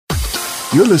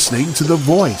You're listening to the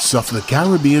Voice of the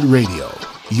Caribbean Radio,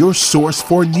 your source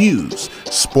for news,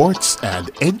 sports,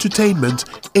 and entertainment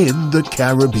in the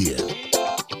Caribbean.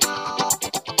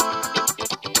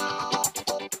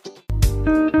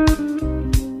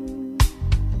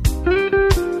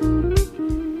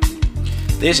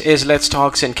 This is Let's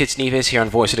Talk St. Kitts Nevis here on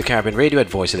Voice of the Caribbean Radio at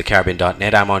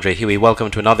voiceofthecaribbean.net. I'm Andre Huey.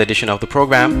 Welcome to another edition of the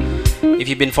program. If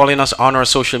you've been following us on our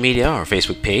social media or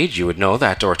Facebook page, you would know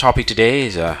that our topic today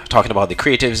is talking about the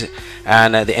creatives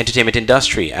and the entertainment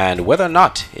industry and whether or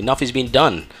not enough is being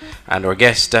done. And our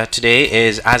guest today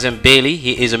is Azim Bailey.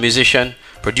 He is a musician,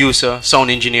 producer, sound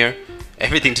engineer,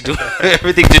 everything to do with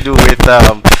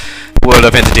world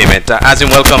of entertainment. Azim,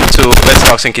 welcome to Let's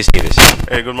Talk St. Kitts Nevis.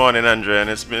 Hey, good morning, Andre,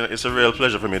 and it's a real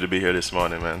pleasure for me to be here this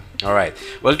morning, man. All right.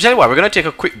 Well, tell you what, we're going to take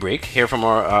a quick break, hear from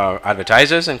our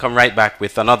advertisers, and come right back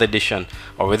with another edition,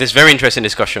 or with this very interesting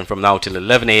discussion from now till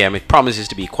 11 a.m. It promises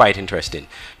to be quite interesting.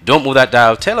 Don't move that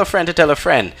dial. Tell a friend to tell a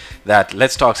friend that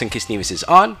Let's Talk St. Kitts Nevis is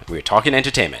on. We're talking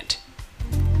entertainment.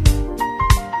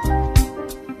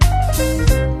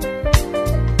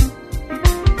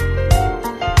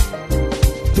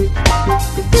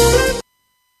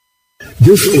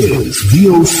 This is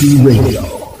VOC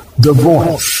Radio, the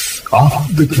voice of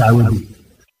the Caribbean.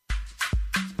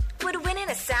 Would winning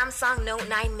a Samsung Note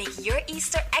 9 make your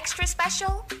Easter extra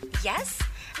special? Yes?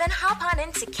 Then hop on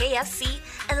into KFC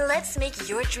and let's make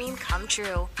your dream come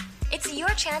true. It's your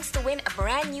chance to win a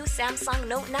brand new Samsung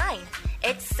Note 9.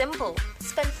 It's simple.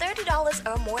 Spend $30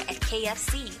 or more at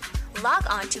KFC. Log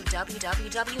on to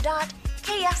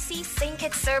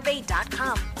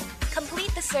www.kfcstsurvey.com.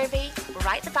 Complete the survey,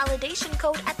 write the validation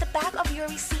code at the back of your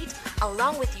receipt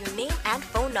along with your name and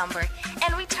phone number,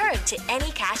 and return to any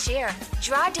cashier.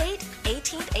 Draw date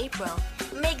 18th April.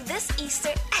 Make this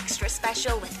Easter extra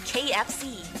special with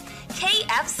KFC.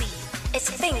 KFC, it's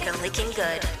finger-licking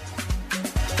good.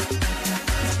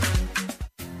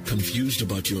 Confused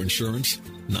about your insurance?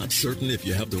 Not certain if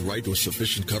you have the right or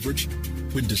sufficient coverage?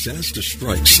 When disaster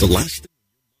strikes, the last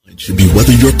thing should be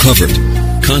whether you're covered.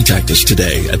 Contact us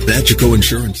today at Magico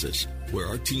Insurances, where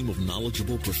our team of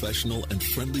knowledgeable, professional, and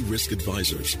friendly risk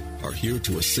advisors are here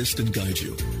to assist and guide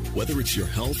you. Whether it's your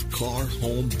health, car,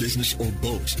 home, business, or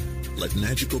boat, let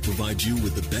Magico provide you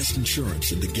with the best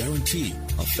insurance and the guarantee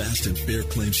of fast and fair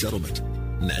claim settlement.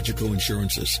 Magico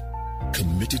Insurances,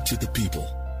 committed to the people.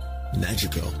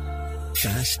 Magico,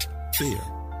 fast, fair,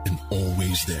 and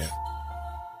always there.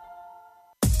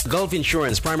 Gulf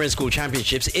Insurance Primary School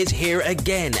Championships is here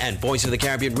again, and Voice of the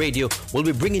Caribbean Radio will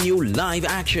be bringing you live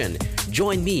action.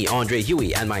 Join me, Andre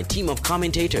Huey, and my team of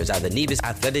commentators at the Nevis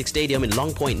Athletic Stadium in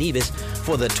Long Point, Nevis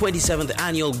for the 27th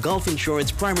Annual Gulf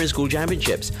Insurance Primary School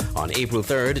Championships on April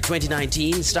 3rd,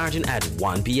 2019, starting at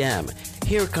 1 p.m.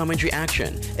 Hear commentary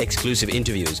action, exclusive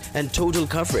interviews, and total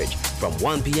coverage from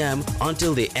 1 p.m.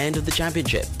 until the end of the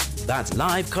championship. That's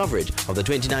live coverage of the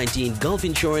 2019 Gulf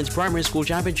Insurance Primary School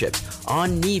Championships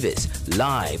on Nevis,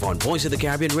 live on Voice of the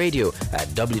Caribbean Radio at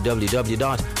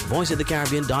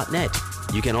www.voiceofthecaribbean.net.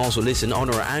 You can also listen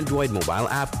on our Android mobile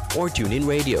app or TuneIn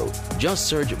Radio. Just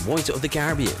search Voice of the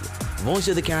Caribbean. Voice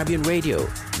of the Caribbean Radio,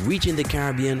 reaching the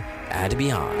Caribbean and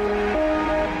beyond.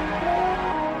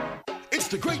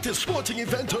 The greatest sporting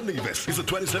event on Nevis is the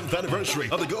 27th anniversary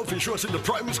of the Gulf Insurance in the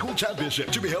Primary School Championship,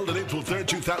 to be held on April 3rd,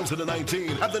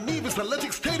 2019 at the Nevis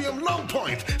Athletic Stadium, Long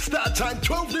Point. Start time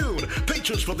 12 noon.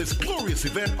 Patrons for this glorious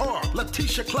event are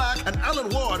Letitia Clark and Alan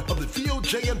Ward of the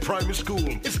VOJN Primary School.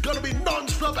 It's going to be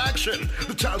non-stop action.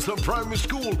 The Charlestown Primary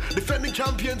School, defending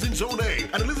champions in Zone A,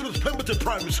 and Elizabeth Pemberton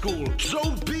Primary School,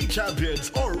 Zone B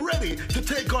champions, are ready to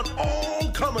take on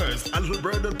all comers. And Little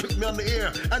Brandon picked me on the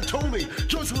air and told me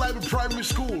Joyce Library Primary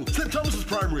School, St. Thomas's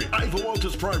Primary, Ivor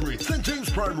Walters Primary, St.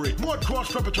 James Primary, Maud Cross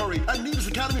Preparatory, and Nevis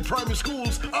Academy Primary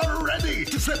Schools are ready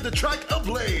to set the track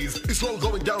ablaze. It's all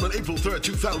going down on April 3rd,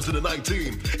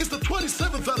 2019. It's the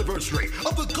 27th anniversary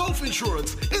of the Gulf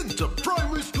Insurance Inter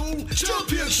Primary School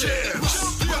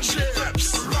Championships.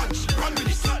 Run with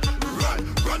it,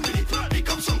 run with it,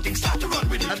 become something, start to run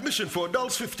with it. Admission for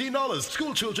adults $15.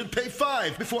 School children pay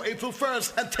 $5 before April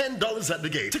 1st and $10 at the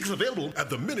gate. Tickets available at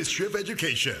the Ministry of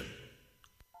Education.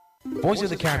 Voice of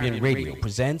the Caribbean Radio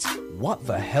presents What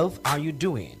the Health Are You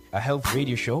Doing? A health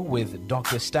radio show with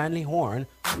Dr. Stanley Horn,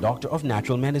 Doctor of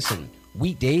Natural Medicine.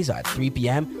 Weekdays at 3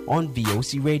 p.m. on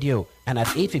VOC Radio and at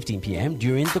 8:15 p.m.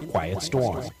 during The Quiet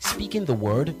Storm. Speaking the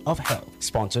Word of Health.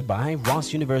 Sponsored by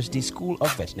Ross University School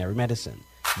of Veterinary Medicine.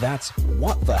 That's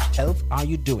What the Health Are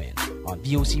You Doing? On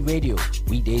VOC Radio.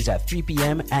 Weekdays at 3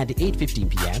 p.m. and 8:15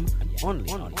 p.m.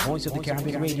 only on Voice of the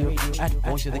Caribbean Radio at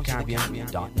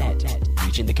voiceofthecaribbean.net.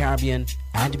 Reaching the Caribbean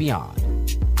and beyond.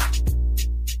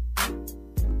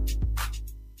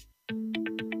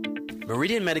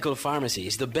 Meridian Medical Pharmacy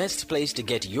is the best place to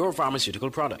get your pharmaceutical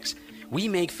products. We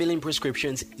make filling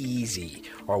prescriptions easy.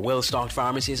 Our well-stocked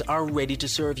pharmacies are ready to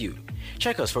serve you.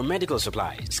 Check us for medical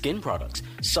supplies, skin products,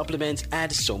 supplements, and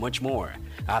so much more.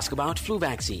 Ask about flu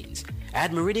vaccines.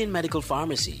 At Meridian Medical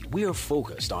Pharmacy, we are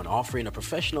focused on offering a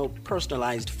professional,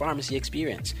 personalized pharmacy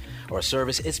experience. Our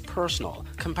service is personal,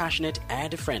 compassionate,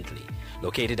 and friendly.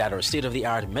 Located at our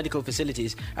state-of-the-art medical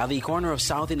facilities at the corner of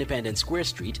South Independence Square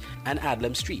Street and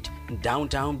Adlam Street,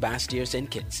 downtown Bastyr, St.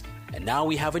 Kitts. And now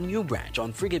we have a new branch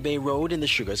on Frigate Bay Road in the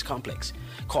Sugars Complex.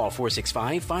 Call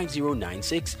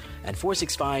 465-5096 and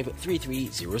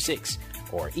 465-3306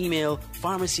 or email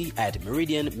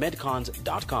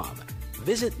pharmacy@meridianmedcons.com.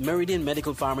 Visit Meridian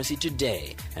Medical Pharmacy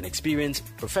today and experience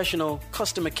professional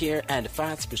customer care and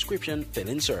fast prescription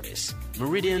fill-in service.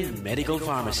 Meridian Medical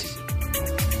Pharmacy.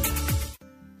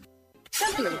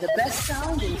 Simply the best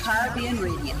sound in Caribbean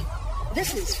radio.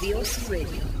 This is VOC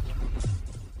Radio.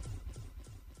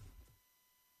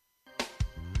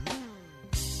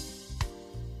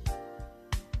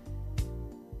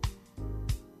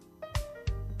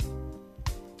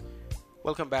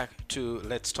 Welcome back to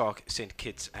Let's Talk St.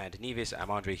 Kitts and Nevis.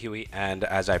 I'm Andre Huey, and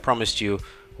as I promised you,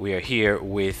 we are here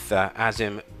with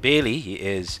Azim Bailey. He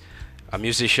is a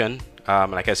musician.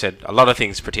 Like I said, a lot of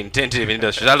things pertaining to entertainment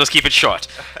industry. I'll just keep it short.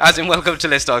 Azim, welcome to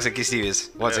Let's Talk St. Kitts and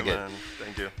Nevis once again. Man.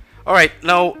 Thank you. All right,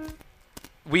 now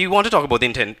we want to talk about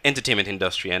the entertainment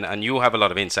industry, and you have a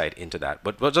lot of insight into that.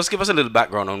 But just give us a little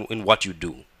background on in what you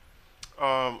do.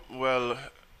 Well,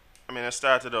 I mean, I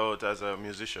started out as a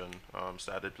musician.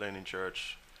 Started playing in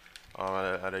church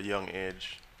at a young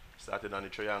age. Started on the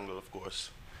triangle, of course.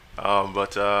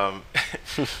 But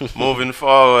moving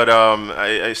forward,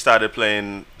 I started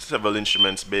playing several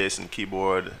instruments, bass and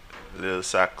keyboard, little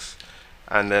sax.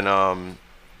 And then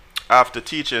after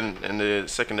teaching in the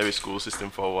secondary school system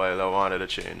for a while, I wanted a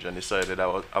change and decided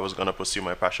I was going to pursue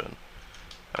my passion.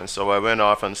 And so I went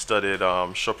off and studied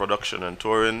show production and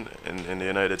touring in the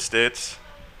United States.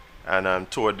 And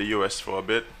toured the US for a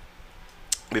bit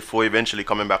before eventually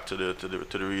coming back to the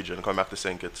region, coming back to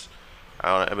St. Kitts.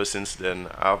 Ever since then,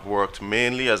 I've worked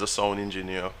mainly as a sound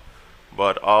engineer,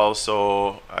 but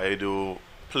also I do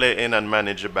play in and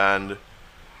manage a band.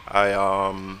 I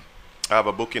have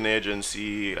a booking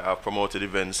agency. I've promoted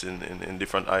events in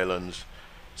different islands.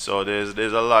 So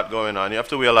there's a lot going on. You have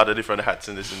to wear a lot of different hats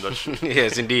in this industry.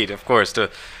 Yes, indeed, of course,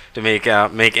 to make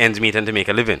ends meet and to make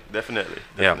a living. Definitely.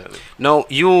 Yeah. Now,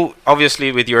 you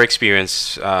obviously, with your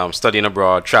experience studying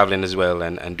abroad, traveling as well,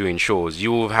 and doing shows,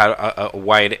 you've had a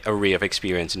wide array of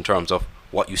experience in terms of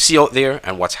what you see out there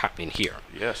and what's happening here.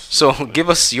 Yes. So give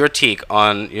us your take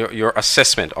on your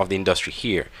assessment of the industry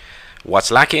here.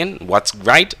 What's lacking, what's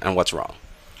right, and what's wrong?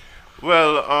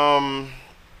 Well,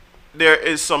 there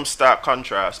is some stark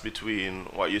contrast between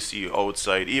what you see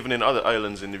outside, even in other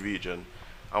islands in the region,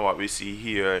 and what we see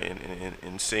here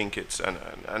in St. Kitts,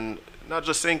 and not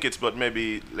just St. Kitts, but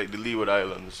maybe like the Leeward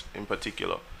Islands in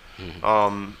particular. Mm-hmm.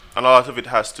 And a lot of it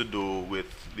has to do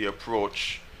with the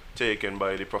approach taken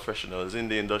by the professionals in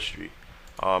the industry.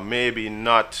 Maybe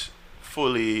not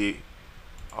fully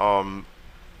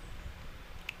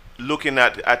looking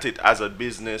at it as a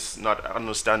business, not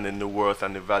understanding the worth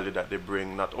and the value that they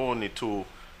bring, not only to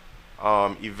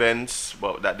events,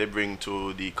 but that they bring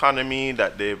to the economy,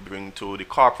 that they bring to the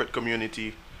corporate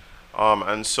community.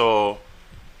 And so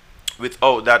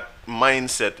without that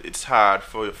mindset, it's hard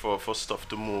for stuff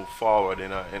to move forward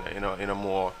in a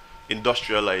more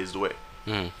industrialized way.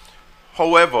 Mm.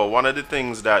 However, one of the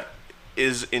things that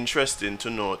is interesting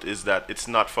to note is that it's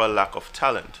not for a lack of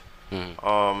talent.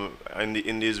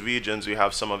 In these regions, we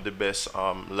have some of the best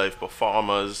live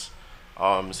performers,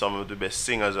 some of the best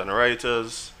singers and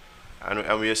writers, and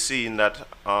we are seeing that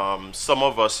some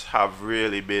of us have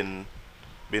really been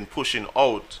pushing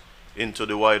out into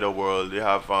the wider world. We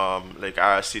have like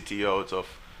RCT out of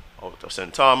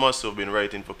St. Thomas, who've been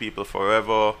writing for people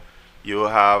forever. You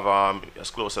have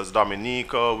as close as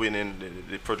Dominica winning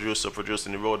the producer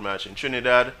producing the road match in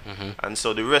Trinidad, and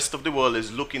so the rest of the world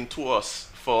is looking to us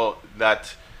for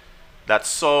that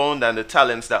sound and the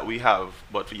talents that we have,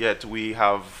 but yet we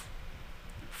have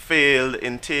failed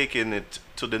in taking it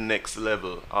to the next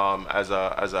level as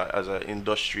a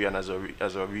industry and as a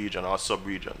region or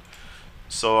sub-region.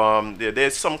 So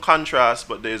there's some contrast,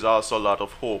 but there's also a lot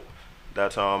of hope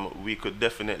that we could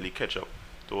definitely catch up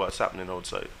to what's happening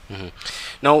outside. Mm-hmm.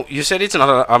 Now, you said it's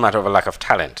not a matter of a lack of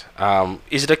talent.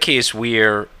 Is it a case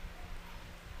where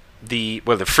the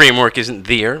framework isn't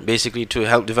there, basically, to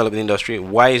help develop the industry?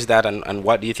 Why is that, and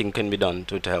what do you think can be done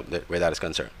to help where that is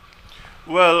concerned?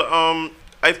 Well,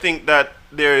 I think that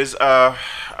there is a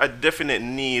definite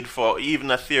need for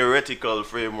even a theoretical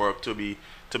framework to be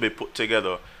put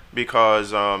together,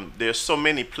 because there's so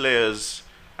many players,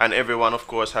 and everyone, of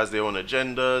course, has their own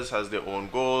agendas, has their own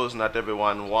goals. Not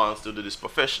everyone wants to do this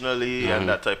professionally and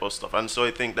that type of stuff. And so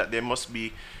I think that there must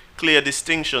be clear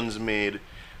distinctions made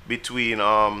between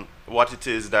what it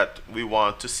is that we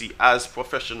want to see as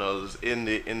professionals in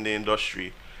the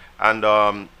industry, and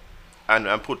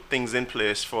put things in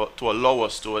place to allow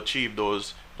us to achieve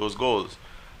those goals.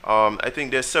 I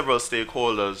think there's several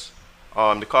stakeholders,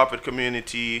 the corporate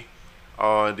community,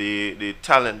 the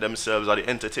talent themselves, or the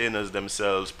entertainers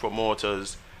themselves,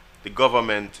 promoters, the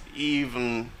government,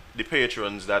 even the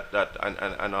patrons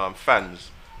and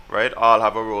fans, right? All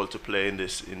have a role to play in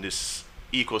this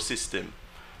ecosystem,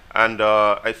 and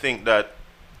I think that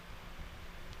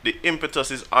the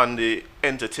impetus is on the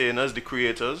entertainers, the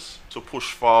creators, to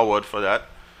push forward for that.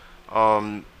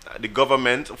 The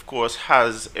government, of course,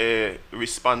 has a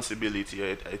responsibility,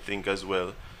 I think, as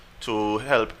well, to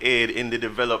help aid in the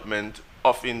development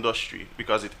of industry,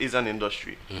 because it is an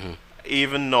industry.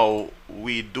 Even though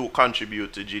we do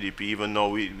contribute to GDP, even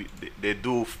though they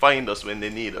do find us when they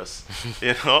need us,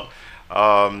 you know.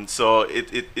 So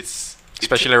it's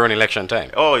especially around election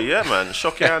time. Oh yeah, man,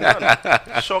 shock you and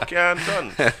done, shock you and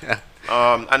done.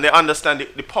 And they understand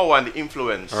the power and the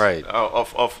influence, right,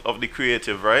 of the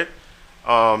creative, right?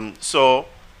 So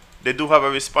they do have a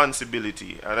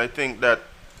responsibility, and I think that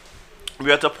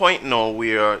we're at a point now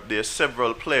where there's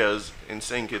several players in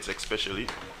St. Kitts especially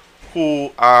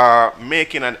who are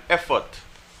making an effort,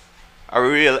 a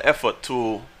real effort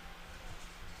to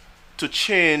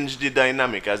change the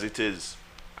dynamic as it is,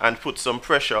 and put some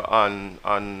pressure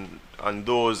on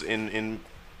those in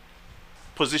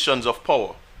positions of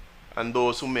power and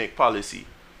those who make policy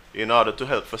in order to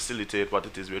help facilitate what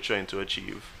it is we're trying to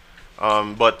achieve.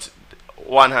 But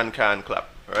one hand can't clap,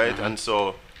 right? And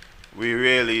so we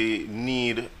really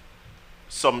need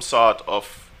some sort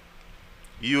of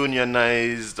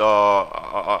unionized or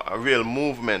a real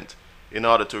movement in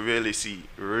order to really see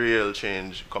real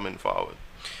change coming forward.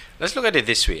 Let's look at it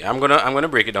this way. I'm gonna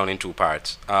break it down in two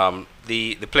parts.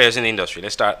 The players in the industry.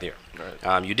 Let's start there.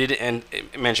 Right. You did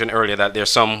mention earlier that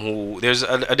there's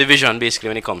a division basically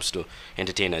when it comes to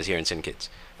entertainers here in St. Kitts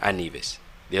and Nevis.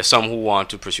 There are some who want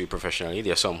to pursue professionally.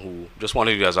 There are some who just want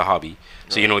to do it as a hobby.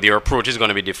 So their approach is going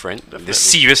to be different. Definitely. The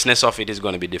seriousness of it is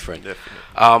going to be different.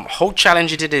 Definitely. How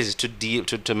challenging it is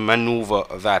to maneuver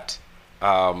that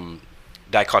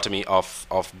dichotomy of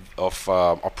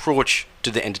approach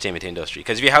to the entertainment industry,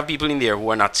 because if you have people in there who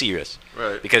are not serious,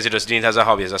 right, because you're just doing it as a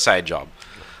hobby, as a side job,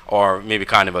 or maybe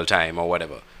carnival time or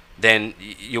whatever, then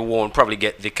you won't probably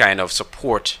get the kind of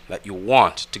support that you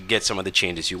want to get some of the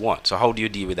changes you want. So how do you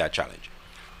deal with that challenge?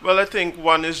 Well, I think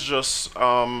one is just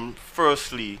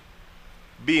firstly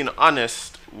being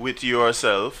honest with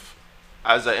yourself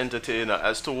as an entertainer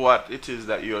as to what it is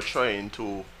that you're trying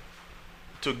to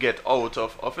get out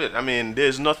of it. I mean,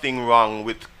 there's nothing wrong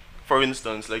with, for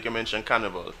instance, like you mentioned,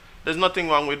 Carnival. There's nothing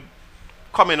wrong with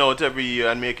coming out every year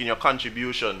and making your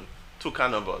contribution to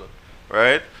Carnival,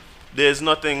 right? There's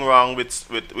nothing wrong with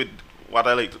what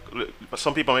I like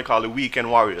some people may call the weekend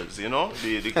warriors, you know?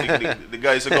 The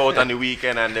guys who go out on the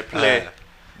weekend and they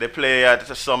play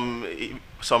at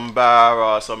some bar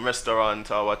or some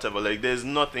restaurant or whatever. Like, there's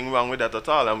nothing wrong with that at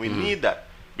all, and we need that,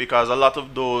 because a lot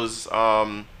of those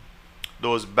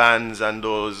bands and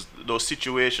those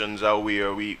situations are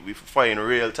where we find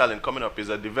real talent coming up, is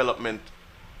a development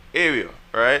area,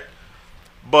 right?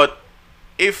 But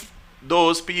if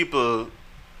those people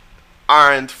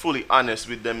aren't fully honest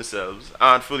with themselves,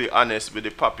 aren't fully honest with the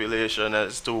population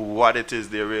as to what it is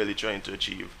they're really trying to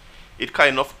achieve, it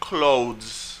kind of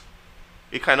clouds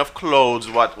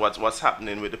what's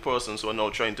happening with the persons who are now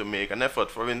trying to make an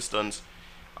effort. For instance,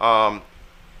 I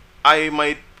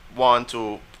might want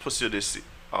to pursue this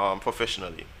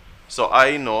professionally. So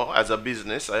I know as a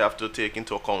business I have to take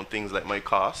into account things like my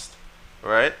cost,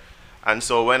 right? And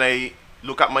so when I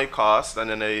look at my cost and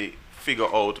then I figure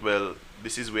out, well,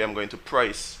 this is where I'm going to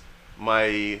price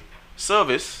my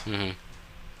service, and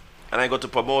I go to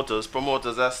promoters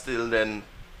are still then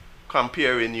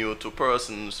comparing you to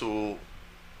persons who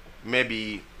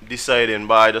maybe deciding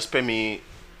by just pay me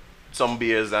some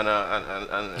beers and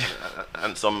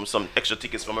some extra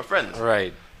tickets for my friends.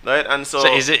 Right. Right, and so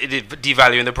is it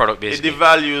devaluing the product basically? It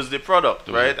devalues the product,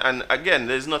 right? And again,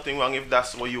 there's nothing wrong if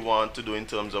that's what you want to do in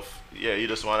terms of, you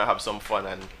just want to have some fun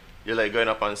and you're like going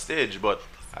up on stage, but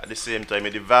at the same time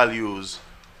it devalues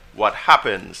what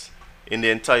happens in the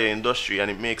entire industry,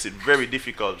 and it makes it very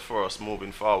difficult for us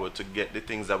moving forward to get the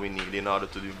things that we need in order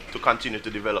to continue to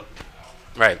develop.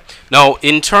 Right. Now,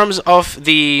 in terms of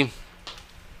the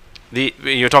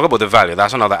you talk about the value.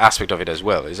 That's another aspect of it as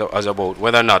well. Is about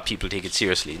whether or not people take it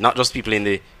seriously. Not just people in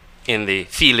the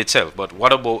field itself, but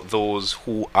what about those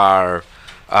who are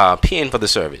paying for the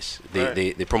service,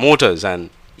 the promoters, and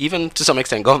even to some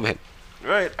extent government.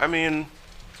 Right. I mean,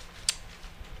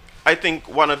 I think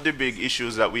one of the big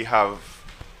issues that we have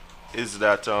is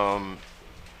that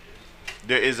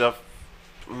there is a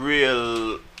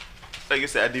real, like you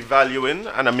said, a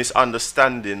devaluing and a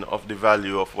misunderstanding of the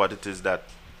value of what it is that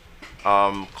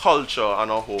culture on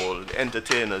a whole, the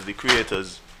entertainers, the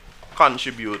creators,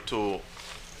 contribute to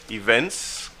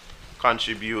events,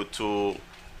 contribute to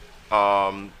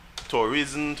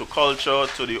tourism, to culture,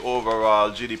 to the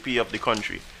overall GDP of the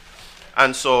country.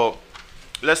 And so,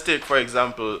 let's take, for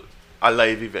example, a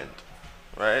live event,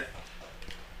 right?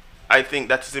 I think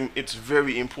that it's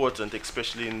very important,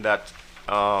 especially in that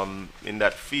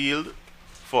field,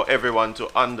 for everyone to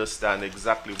understand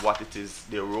exactly what it is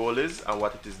their role is and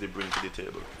what it is they bring to the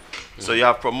table. Mm-hmm. So you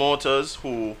have promoters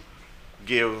who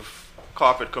give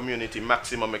corporate community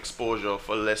maximum exposure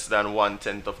for less than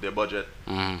 1/10 of their budget.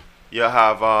 Mm-hmm. You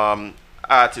have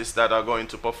artists that are going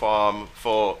to perform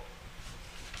for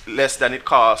less than it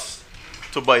costs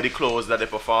to buy the clothes that they're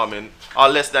performing, or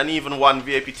less than even one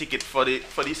VIP ticket for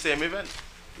the same event.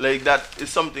 Like, that is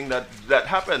something that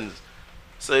happens.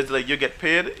 So it's like you get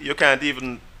paid, you can't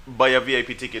even buy a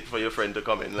VIP ticket for your friend to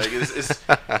come in. Like,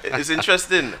 it's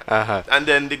interesting. Uh-huh. And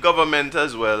then the government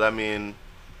as well. I mean,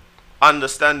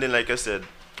 understanding, like I said,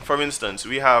 for instance,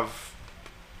 we have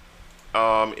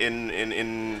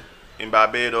in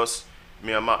Barbados,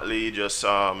 me and Matt Lee just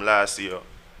last year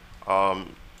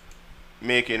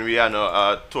making Rihanna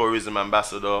a tourism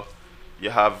ambassador.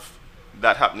 You have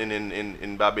that happening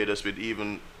in Barbados with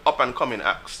even up and coming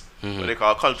acts. Mm-hmm. What they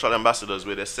call cultural ambassadors,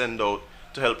 where they send out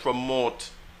to help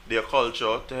promote their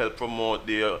culture, to help promote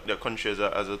their country as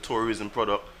a tourism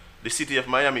product. The city of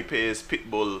Miami pays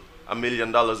Pitbull $1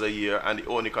 million a year, and the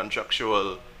only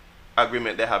contractual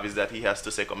agreement they have is that he has to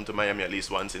say come to Miami at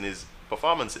least once in his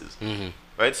performances. Mm-hmm.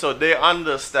 Right? So they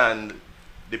understand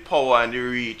the power and the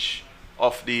reach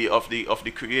of the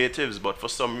creatives, but for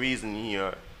some reason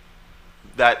here,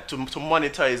 that to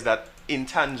monetize that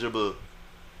intangible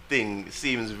thing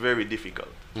seems very difficult.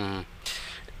 Mm.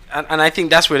 And I think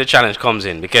that's where the challenge comes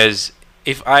in, because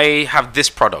if I have this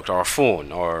product or a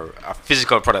phone or a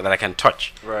physical product that I can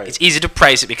touch, right, it's easy to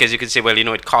price it, because you can say, well, you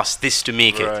know, it costs this to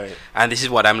make it, and this is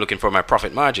what I'm looking for, my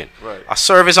profit margin. Right. A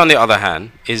service, on the other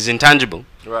hand, is intangible,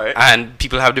 right, and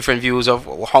people have different views of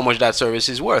how much that service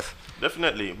is worth.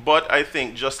 Definitely, but I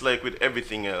think just like with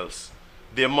everything else,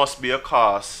 there must be a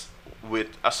cost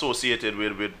associated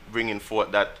with bringing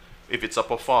forth that. If it's a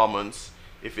performance,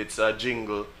 if it's a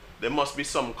jingle, there must be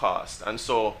some cost. And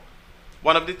so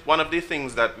one of the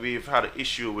things that we've had an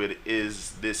issue with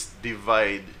is this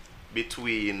divide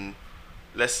between,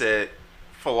 let's say,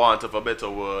 for want of a better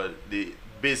word, the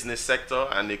business sector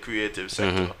and the creative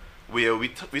sector, mm-hmm, where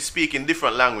we speak in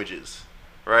different languages,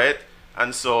 right?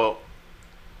 And so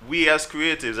we as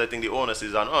creatives, I think the onus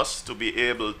is on us to be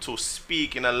able to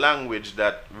speak in a language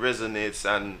that resonates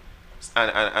and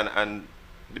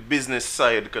the business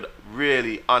side could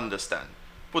really understand.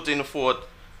 Putting forth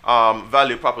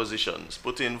value propositions,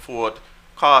 putting forth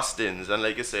costings, and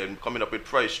like you said, coming up with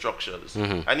price structures,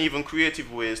 mm-hmm, and even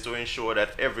creative ways to ensure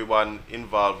that everyone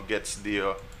involved gets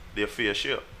their fair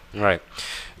share. Right.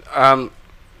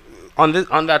 On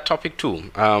that topic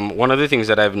too, one of the things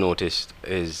that I've noticed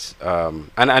is,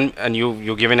 and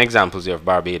you're giving examples here of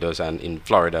Barbados and in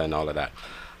Florida and all of that.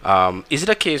 Is it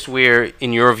a case where,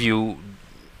 in your view,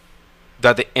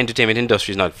 that the entertainment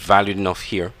industry is not valued enough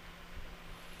here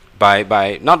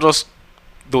by not just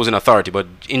those in authority, but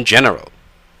in general?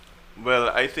 Well,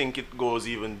 I think it goes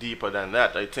even deeper than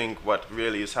that. I think what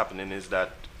really is happening is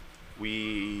that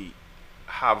we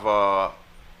have a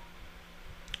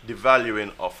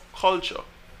devaluing of culture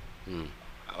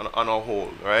on a whole,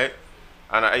 right?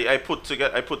 And I put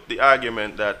the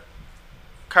argument that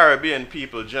Caribbean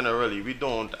people generally, we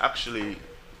don't actually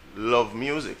love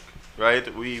music, right?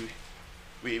 We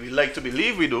like to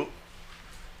believe we do,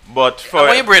 but for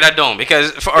why you break that down?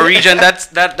 Because for a region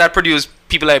that produce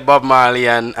people like Bob Marley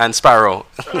and Sparrow,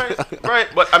 right.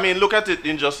 But I mean, look at it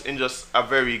in just a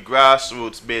very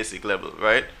grassroots, basic level,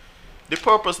 right? The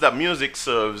purpose that music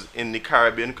serves in the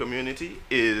Caribbean community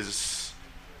is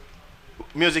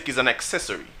music is an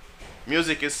accessory.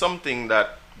 Music is something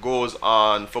that goes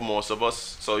on for most of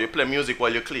us. So you play music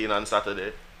while you clean on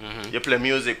Saturday. Mm-hmm. You play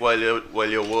music while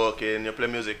you're working. You play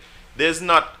music. There's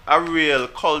not a real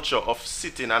culture of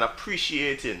sitting and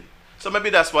appreciating So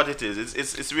maybe that's what it is.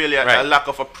 It's really a Right. lack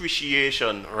of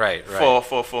appreciation Right.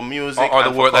 for music or the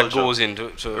and for work that culture. goes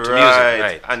into to music. Right.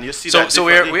 Right. And you see So that so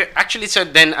differently. we're actually, so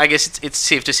then I guess it's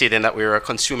safe to say then that we're a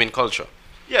consuming culture.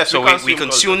 Yes, So we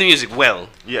consume culture. the music well.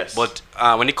 Yes. But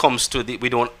when it comes to we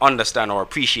don't understand or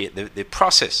appreciate the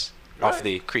process of Right.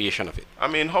 the creation of it. I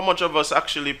mean, how much of us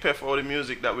actually pay for the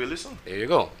music that we listen? There you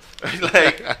go.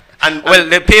 Like, and Well,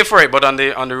 they pay for it, but on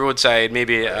the roadside,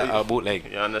 maybe a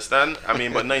bootleg. you understand? I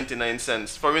mean, but 99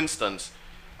 cents. For instance,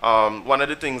 one of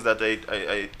the things that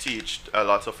I teach a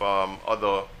lot of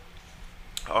other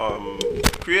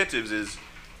creatives is,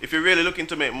 if you're really looking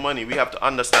to make money, we have to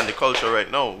understand the culture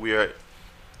right now.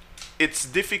 It's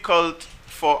difficult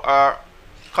for our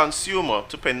consumer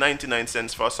to pay 99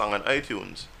 cents for a song on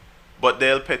iTunes, but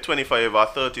they'll pay $25 or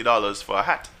 $30 for a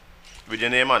hat with your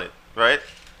name on it, right?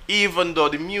 Even though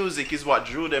the music is what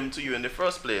drew them to you in the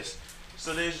first place.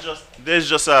 So there's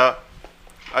just a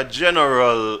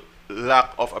general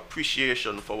lack of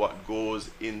appreciation for what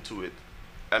goes into it.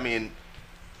 I mean,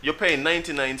 you're paying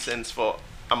 99 cents for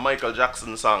a Michael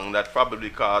Jackson song that probably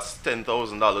costs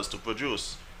 $10,000 to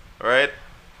produce, right?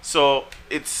 So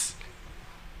it's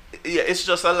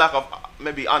just a lack of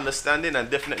maybe understanding, and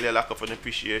definitely a lack of an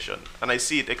appreciation. And I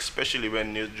see it especially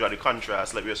when you draw the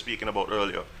contrast, like we were speaking about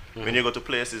earlier. When you go to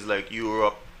places like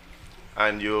Europe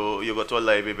and you go to a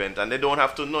live event and they don't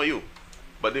have to know you,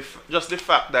 but just the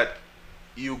fact that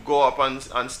you go up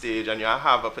on stage and you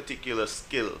have a particular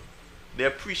skill, they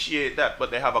appreciate that,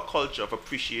 but they have a culture of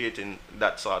appreciating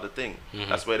that sort of thing.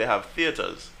 That's why they have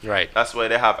theaters. Right. That's why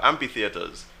they have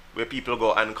amphitheaters where people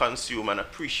go and consume and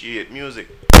appreciate music.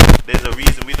 There's a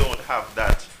reason we don't have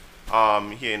that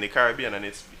here in the Caribbean, and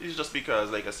it's just because,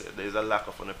 like I said, there's a lack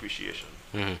of an appreciation.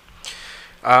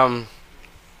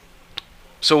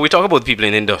 So we talk about people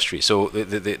in the industry, so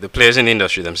the players in the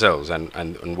industry themselves,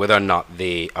 and whether or not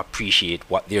they appreciate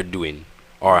what they're doing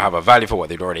or have a value for what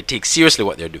they're doing, or they take seriously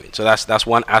what they're doing. So that's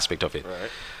one aspect of it.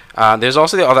 Right. There's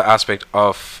also the other aspect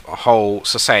of how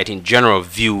society in general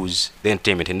views the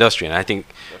entertainment industry, and I think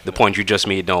the point you just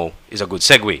made now is a good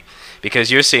segue,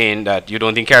 because you're saying that you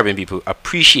don't think Caribbean people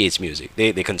appreciate music.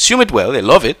 They consume it well, they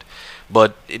love it,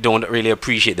 but they don't really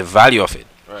appreciate the value of it.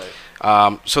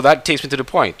 Right. So that takes me to the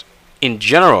point. In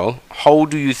general, how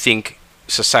do you think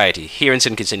society here in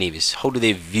St. Kitts and Nevis, how do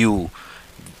they view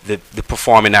the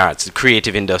performing arts, the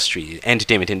creative industry,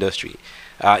 entertainment industry?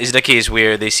 Is it a case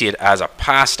where they see it as a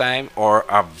pastime or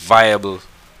a viable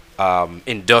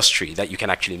industry that you can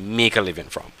actually make a living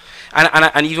from?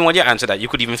 And even when you answer that, you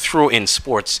could even throw in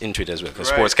sports into it as well, because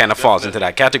sports kind of falls into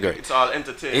that category. It's all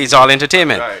entertainment. It's all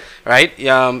entertainment, Right. right?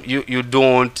 You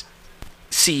don't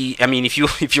see. I mean, if you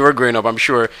were growing up, I'm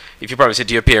sure if you probably said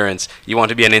to your parents, you want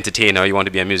to be an entertainer, you want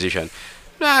to be a musician,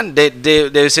 man,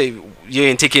 they say you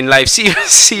ain't taking life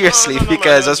seriously, No,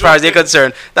 because man, as far as they're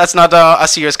concerned, that's not a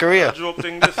serious career. Joke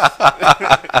thing this.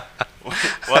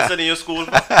 What's in your school?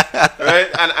 Right?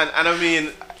 And I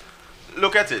mean,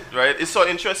 look at it, right? It's so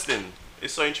interesting.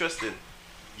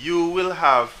 You will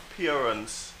have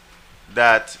parents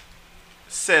that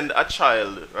send a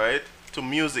child, right, to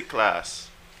music class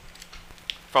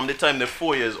from the time they're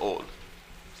 4 years old.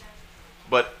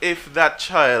 But if that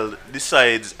child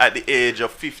decides at the age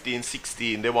of 15,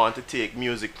 16, they want to take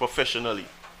music professionally,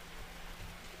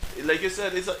 like you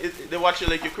said, they watch you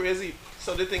like you're crazy.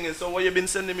 So the thing is, so what you been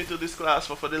sending me to this class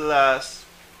for the last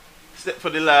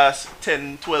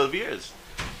 10, 12 years?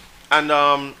 And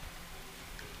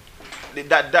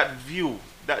that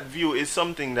view is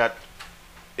something that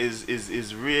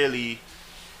is really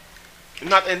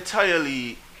not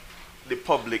entirely the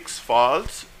public's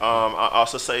fault, our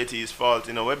society's fault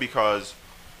in a way, because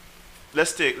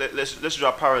let's draw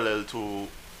a parallel to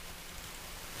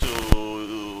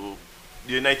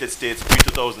the United States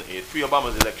pre-2008,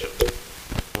 pre-Obama's election.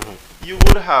 You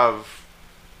would have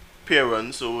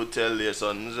parents who would tell their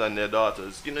sons and their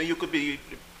daughters, you could be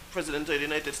president of the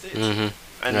United States,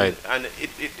 and Right. and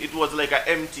it was like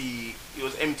empty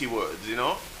words,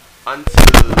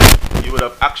 until you would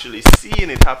have actually seen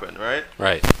it happen, right?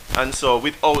 Right. And so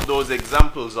without those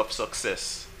examples of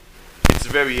success, it's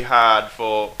very hard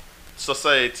for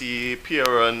society,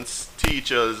 parents,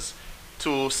 teachers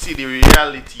to see the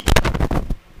reality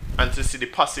and to see the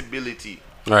possibility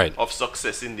Right. of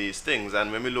success in these things.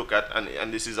 And when we look at,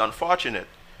 and this is unfortunate,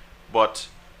 but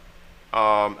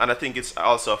and I think it's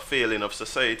also a failing of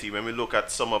society when we look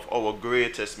at some of our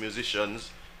greatest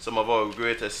musicians, some of our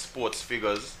greatest sports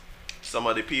figures, some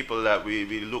of the people that we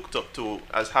looked up to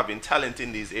as having talent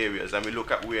in these areas, and we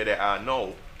look at where they are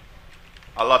now.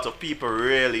 A lot of people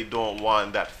really don't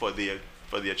want that for their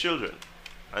children,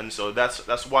 and so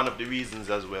that's one of the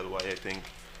reasons as well why I think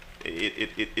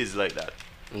it is like that.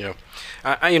 Yeah,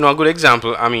 you know, a good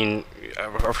example. I mean,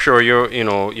 I'm sure you're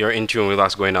in tune with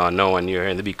what's going on now, and you're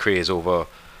hearing the big craze over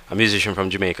a musician from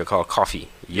Jamaica called Coffee.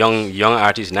 Young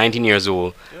artist, 19 years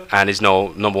old, and is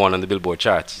now #1 on the Billboard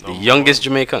charts. The youngest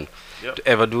Jamaican to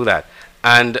ever do that.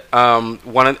 And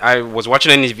I was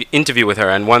watching an interview with her,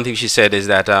 and one thing she said is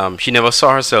that she never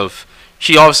saw herself.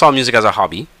 She always saw music as a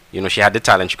hobby. You know, she had the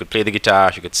talent. She could play the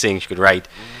guitar. She could sing. She could write.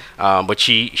 But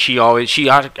she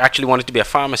actually wanted to be a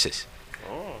pharmacist.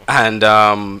 And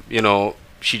you know,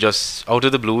 she just out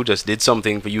of the blue just did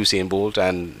something for Usain Bolt,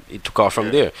 and it took off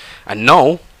from there. And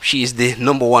now she is the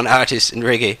 #1 artist in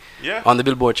reggae on the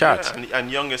Billboard charts.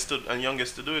 And youngest to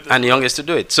do it. And youngest to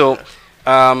do it. So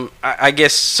I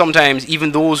guess sometimes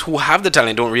even those who have the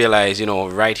talent don't realize, you know,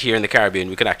 right here in the Caribbean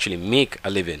we could actually make a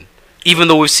living. Even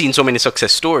though we've seen so many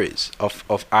success stories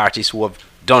of artists who have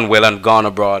done well and gone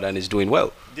abroad and is doing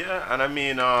well. Yeah, and I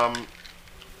mean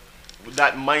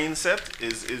that mindset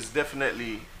is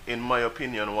definitely, in my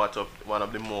opinion, one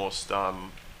of the most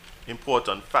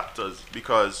important factors,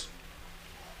 because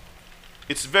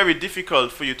it's very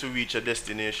difficult for you to reach a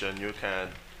destination you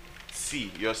can't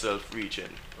see yourself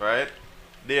reaching, right?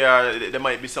 There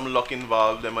might be some luck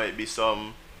involved, there might be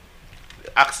some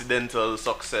accidental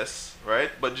success, right?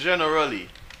 But generally,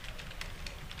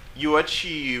 your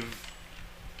achievements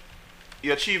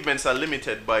are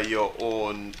limited by your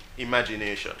own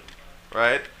imagination,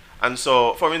 right? And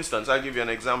so, for instance, I'll give you an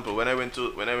example. When I went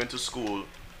to school,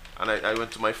 and I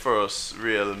went to my first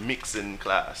real mixing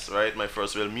class, right? My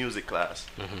first real music class.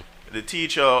 The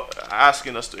teacher,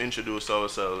 asking us to introduce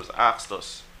ourselves, asked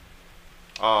us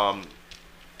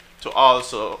to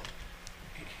also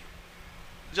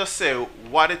just say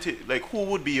who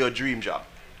would be your dream job,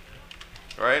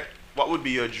 right? What would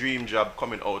be your dream job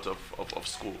coming out of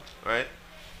school, right?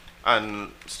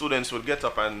 And students would get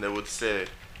up and they would say,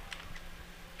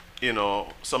 you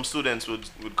know, some students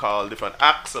would call different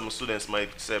acts. Some students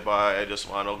might say, "Boy, I just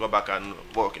want to go back and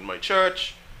work in my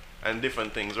church," and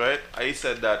different things, right? I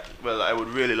said that, well, I would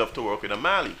really love to work with a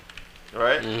Mali,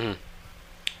 right?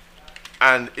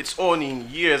 And it's only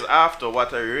years after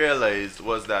what I realized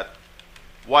was that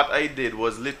what I did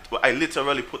was I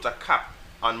literally put a cap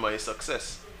on my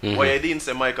success. Why I didn't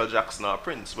say Michael Jackson or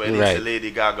Prince, why I didn't say Lady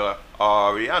Gaga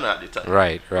or Rihanna at the time.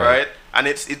 Right? And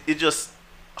it just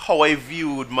how I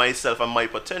viewed myself and my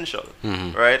potential,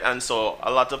 right? And so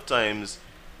a lot of times,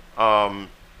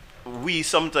 we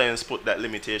sometimes put that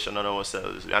limitation on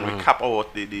ourselves, and we cap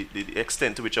out the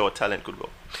extent to which our talent could go.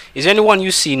 Is there anyone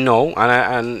you see now,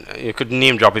 and you could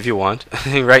name drop if you want,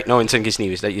 right now in St. Kitts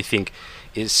Nevis, that you think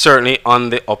is certainly on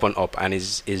the up and up, and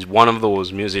is one of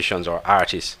those musicians or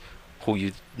artists who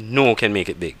you know can make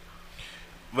it big?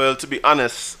 Well, to be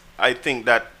honest, I think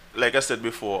that, like I said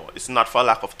before, it's not for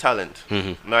lack of talent,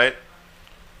 right?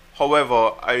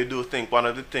 However, I do think one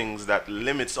of the things that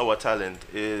limits our talent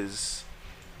is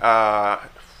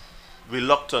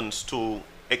reluctance to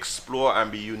explore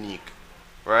and be unique,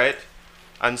 right?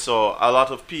 And so a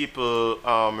lot of people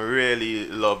really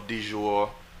love Dijon.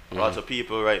 A lot of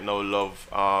people right now love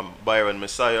Byron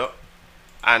Messiah,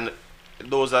 and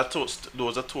those are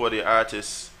two of the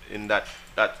artists in that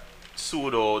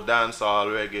pseudo dancehall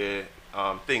reggae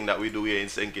thing that we do here in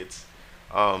St. Kitts,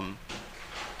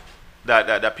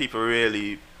 that people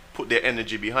really put their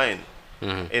energy behind.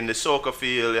 In the soca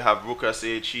field, you have Ruka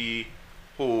Sechi,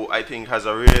 who I think has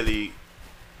a really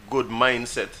good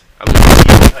mindset. I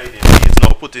mean, he's now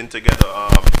putting together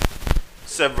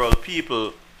several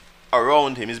people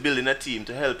around him. He's building a team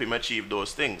to help him achieve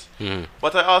those things.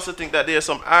 But I also think that there are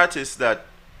some artists that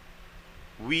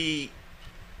we,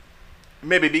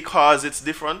 maybe because it's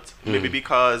different, maybe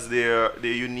because they're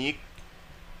unique,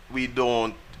 we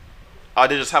don't, or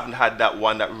they just haven't had that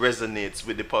one that resonates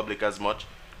with the public as much.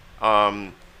 I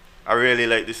really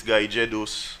like this guy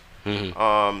Jedus,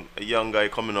 a young guy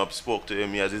coming up. Spoke to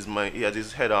him. He has his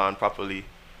head on properly.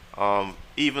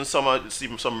 Even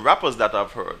some rappers that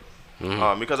I've heard,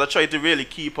 because I try to really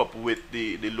keep up with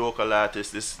the local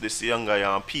artists. This young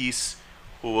guy, Peace,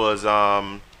 who was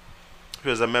a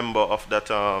member of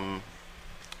that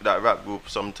rap group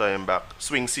some time back,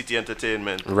 Swing City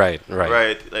Entertainment. Right.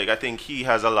 Like, I think he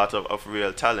has a lot of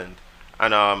real talent.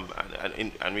 And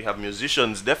we have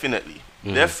musicians, definitely,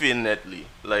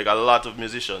 like a lot of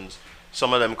musicians.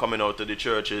 Some of them coming out to the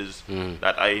churches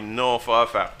that I know for a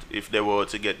fact, if they were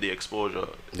to get the exposure,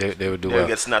 they would do they'll well.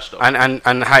 get snatched up.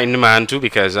 And high in demand too,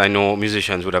 because I know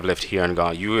musicians would have left here and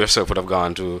gone. You yourself would have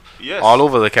gone to all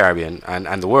over the Caribbean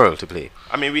and the world to play.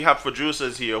 I mean, we have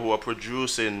producers here who are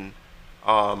producing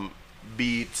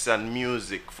beats and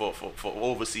music for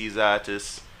overseas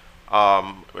artists.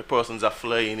 persons are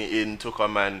flying in to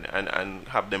come and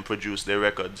have them produce their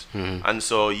records. And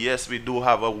so, yes, we do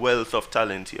have a wealth of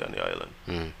talent here on the island.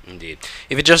 Indeed.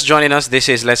 If you're just joining us, this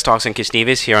is Let's Talk St. Kitts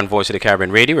Nevis here on Voice of the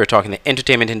Caribbean Radio. We're talking the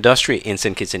entertainment industry in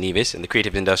St. Kitts and Nevis, and the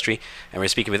creative industry, and we're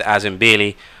speaking with Azim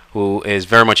Bailey, who is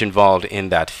very much involved in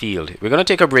that field. We're going to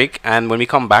take a break, and when we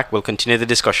come back, we'll continue the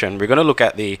discussion. We're going to look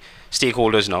at the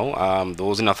stakeholders now,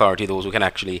 those in authority, those who can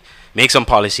actually make some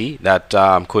policy that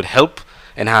could help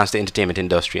enhance the entertainment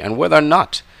industry, and whether or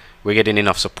not we're getting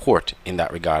enough support in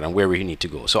that regard and where we need to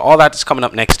go. So all that is coming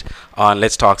up next on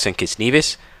Let's Talk St. Kitts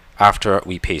Nevis after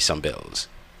we pay some bills.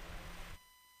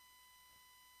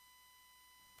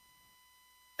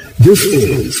 This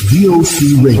is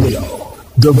VOC Radio,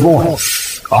 the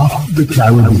voice of the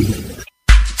Caribbean.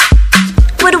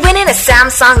 Would winning a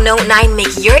Samsung Note 9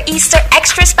 make your Easter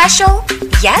extra special?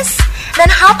 Yes? Then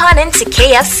hop on into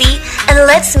KFC and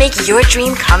let's make your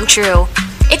dream come true.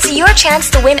 It's your chance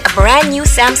to win a brand new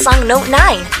Samsung Note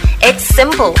 9. It's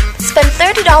simple. Spend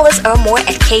 $30 or more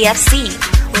at KFC.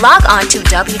 Log on to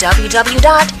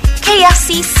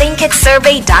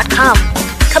www.kfcstsurvey.com.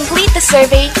 Complete the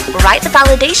survey, write the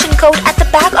validation code at the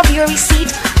back of your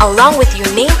receipt along with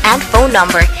your name and phone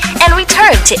number, and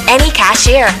return to any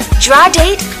cashier. Draw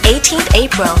date 18th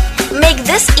April. Make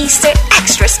this Easter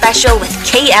extra special with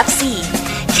KFC.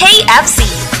 KFC,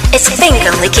 it's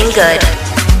finger licking good.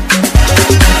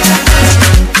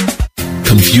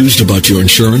 Confused about your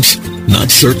insurance? Not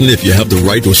certain if you have the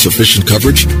right or sufficient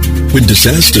coverage? When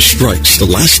disaster strikes, the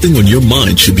last thing on your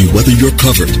mind should be whether you're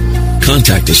covered.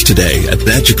 Contact us today at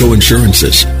Badgico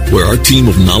Insurances, where our team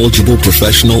of knowledgeable,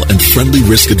 professional, and friendly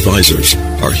risk advisors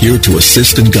are here to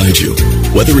assist and guide you.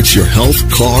 Whether it's your health,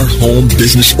 car, home,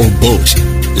 business, or boat,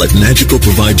 let Nagico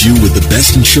provide you with the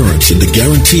best insurance and the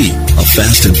guarantee of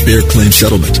fast and fair claim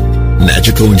settlement.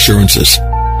 Nagico Insurances,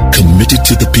 committed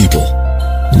to the people.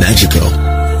 Nagico,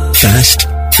 fast,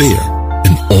 fair,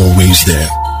 and always there.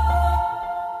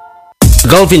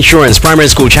 Gulf Insurance Primary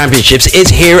School Championships is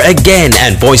here again,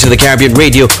 and Voice of the Caribbean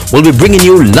Radio will be bringing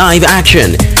you live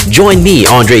action. Join me,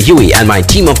 Andre Huey, and my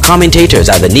team of commentators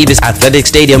at the Nevis Athletic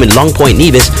Stadium in Long Point,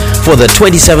 Nevis for the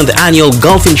 27th Annual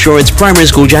Gulf Insurance Primary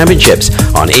School Championships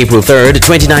on April 3rd,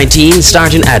 2019,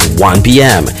 starting at 1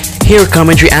 p.m. Hear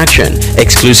commentary action,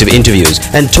 exclusive interviews,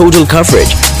 and total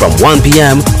coverage from 1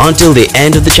 p.m. until the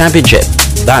end of the championship.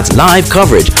 That's live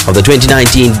coverage of the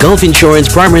 2019 Gulf Insurance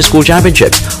Primary School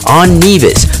Championships on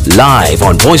Nevis, live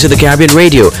on Voice of the Caribbean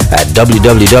Radio at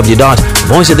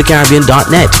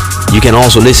www.voiceofthecaribbean.net. You can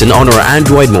also listen on our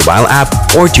Android mobile app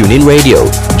or TuneIn Radio.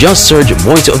 Just search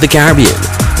Voice of the Caribbean.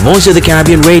 Voice of the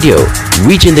Caribbean Radio,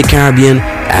 reaching the Caribbean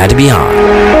and beyond.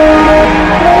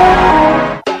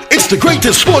 The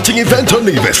greatest sporting event on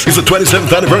Nevis is the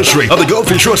 27th anniversary of the Gulf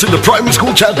Insurance in the Primary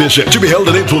School Championship, to be held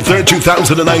on April 3rd,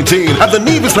 2019 at the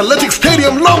Nevis Athletic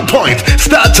Stadium, Long Point.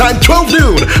 Start time 12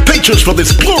 noon. Patrons for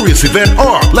this glorious event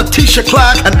are Letitia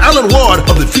Clark and Alan Ward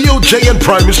of the VOJN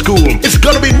Primary School. It's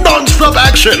gonna be non-stop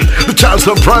action. The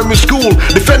Charlestown Primary School,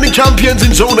 defending champions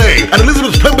in Zone A, and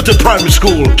Elizabeth Pemberton Primary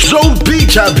School, Zone B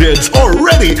champions, are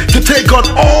ready to take on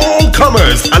all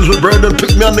comers. And little Brandon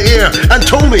picked me on the ear and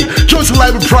told me Joseph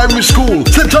Lyman Primary School,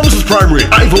 St. Thomas's Primary,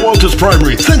 Ivor Walters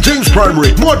Primary, St. James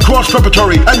Primary, Maud Cross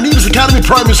Preparatory, and Nevis Academy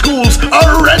Primary Schools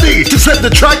are ready to set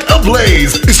the track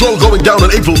ablaze. It's all going down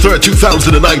on April 3rd,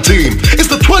 2019. It's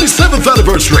the 27th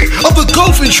anniversary of the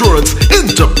Gulf Insurance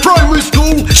Inter Primary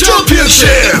School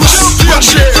Championships. Run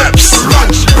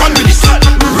with it,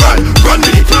 run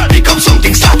with it. Become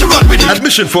something, start to run with it.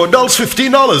 Admission for adults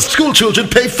 $15. School children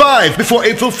pay $5 before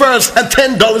April 1st and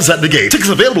 $10 at the gate.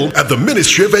 Tickets available at the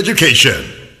Ministry of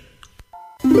Education.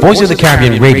 Voice of the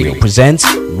Caribbean Radio presents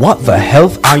What the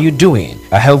Health Are You Doing?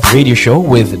 A health radio show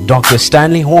with Dr.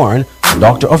 Stanley Horn,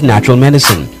 Doctor of Natural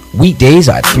Medicine. Weekdays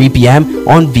at 3 p.m.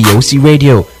 on VOC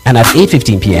Radio and at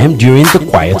 8:15 p.m. during The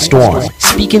Quiet Storm.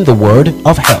 Speaking the Word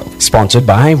of Health. Sponsored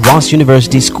by Ross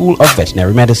University School of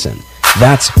Veterinary Medicine.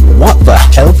 That's What the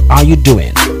Health Are You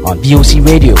Doing? On VOC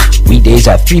Radio. Weekdays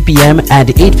at 3 p.m. and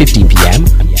 8:15 p.m.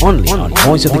 Only on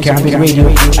Voice of the Caribbean Radio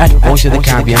at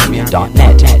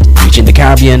voiceofthecaribbean.net. Reaching the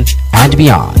Caribbean and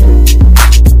beyond.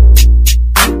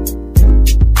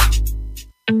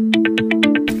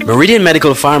 Meridian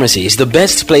Medical Pharmacy is the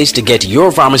best place to get your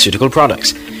pharmaceutical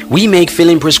products. We make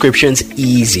filling prescriptions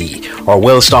easy. Our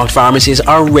well-stocked pharmacies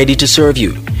are ready to serve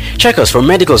you. Check us for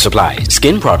medical supplies,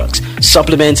 skin products,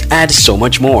 supplements, and so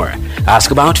much more.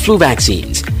 Ask about flu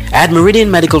vaccines. At Meridian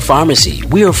Medical Pharmacy,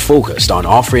 we are focused on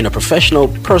offering a professional,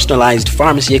 personalized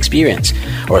pharmacy experience.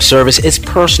 Our service is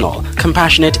personal,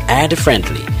 compassionate, and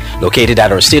friendly. located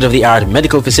at our state-of-the-art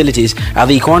medical facilities at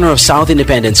the corner of South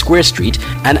Independence Square Street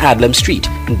and Adlam Street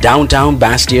in downtown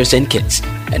Bastyr, St. Kitts.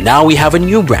 And now we have a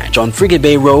new branch on Frigate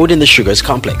Bay Road in the Sugars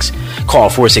Complex. Call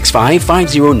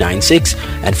 465-5096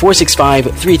 and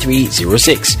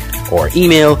 465-3306 or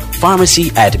email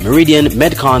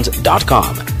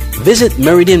pharmacy@meridianmedcons.com. Visit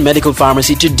Meridian Medical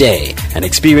Pharmacy today and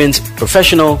experience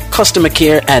professional customer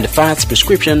care and fast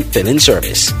prescription fill-in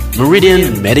service.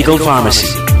 Meridian Medical Pharmacy.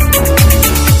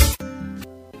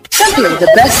 Simply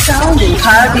the best sound in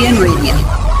Caribbean radio.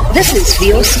 This is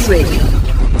VOC Radio.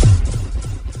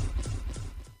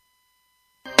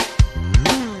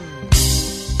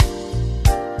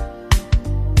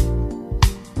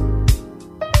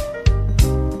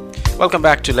 Welcome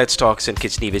back to Let's Talk St.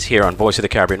 Kitts Nevis here on Voice of the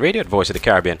Caribbean Radio at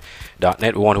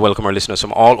voiceofthecaribbean.net. We want to welcome our listeners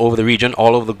from all over the region,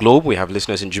 all over the globe. We have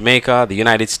listeners in Jamaica, the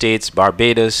United States,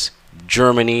 Barbados,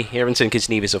 Germany, here in St. Kitts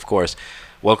Nevis, of course.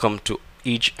 Welcome to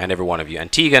each and every one of you.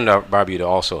 Antigua and Barbuda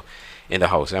also in the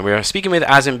house. And we're speaking with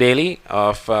Azim Bailey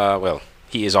of,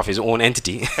 he is of his own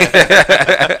entity.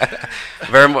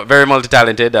 Very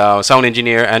multi-talented sound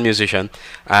engineer and musician.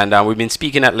 And we've been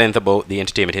speaking at length about the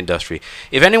entertainment industry.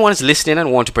 If anyone is listening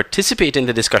and want to participate in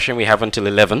the discussion, we have until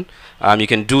 11. You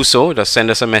can do so. Just send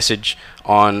us a message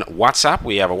on WhatsApp.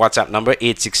 We have a WhatsApp number,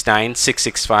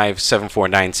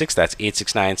 869-665-7496. That's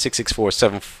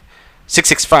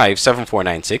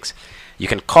 869-665-7496. You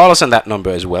can call us on that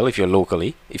number as well if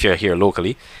you're here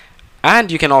locally.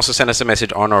 And you can also send us a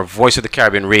message on our Voice of the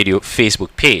Caribbean Radio Facebook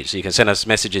page. So you can send us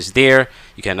messages there.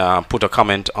 You can put a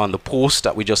comment on the post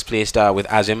that we just placed with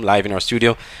Azim live in our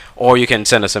studio. Or you can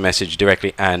send us a message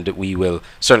directly and we will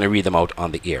certainly read them out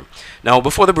on the air. Now,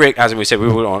 before the break, Azim, we said we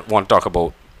want to talk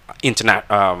about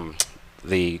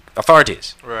the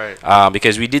authorities. Right.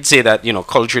 Because we did say that,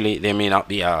 culturally there may not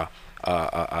be a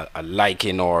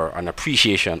liking or an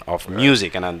appreciation of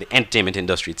music and the entertainment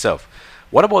industry itself.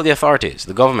 What about the authorities,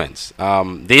 the governments?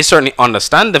 They certainly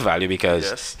understand the value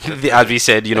because, as we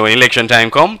said, election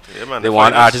time come, they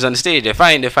want artists on the stage. They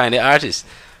find the artists.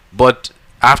 But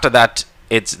after that,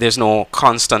 there's no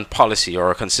constant policy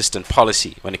or a consistent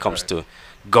policy when it comes to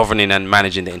governing and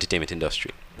managing the entertainment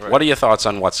industry. Right. What are your thoughts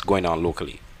on what's going on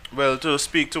locally? Well, to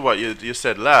speak to what you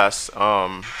said last,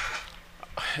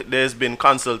 there's been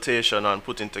consultation on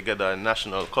putting together a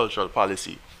national cultural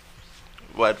policy.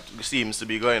 What seems to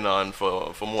be going on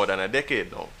for more than a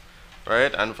decade now,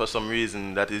 right? And for some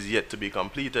reason that is yet to be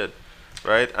completed,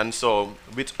 right? And so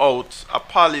without a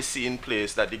policy in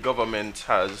place that the government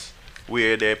has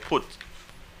where they put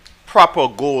proper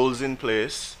goals in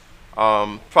place,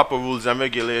 proper rules and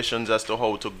regulations as to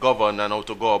how to govern and how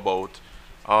to go about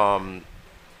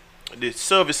the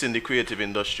service in the creative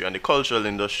industry and the cultural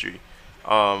industry,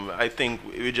 I think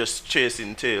we're just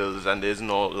chasing tails and there's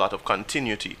no lot of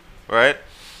continuity. Right,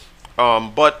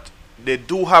 but they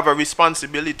do have a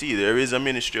responsibility. There is a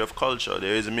Ministry of Culture.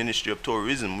 There is a Ministry of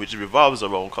Tourism, which revolves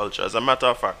around culture. As a matter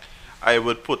of fact, I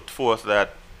would put forth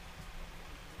that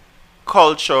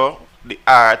culture, the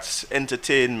arts,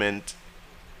 entertainment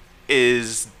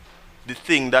is the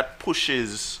thing that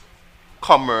pushes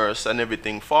commerce and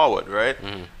everything forward. Right?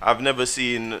 Mm-hmm. I've never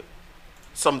seen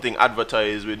something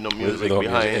advertised with no music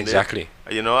behind it. Exactly.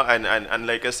 And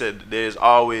like I said, there's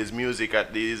always music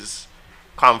at these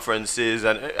conferences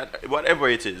and whatever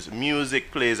it is.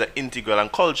 Music plays an integral, and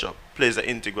culture plays an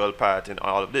integral part in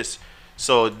all of this.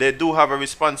 So they do have a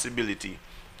responsibility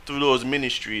through those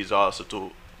ministries also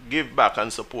to give back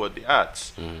and support the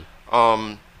arts. Mm.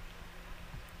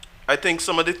 I think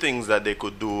some of the things that they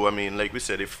could do, like we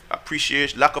said, if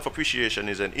lack of appreciation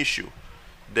is an issue,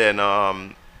 then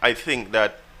I think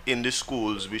that in the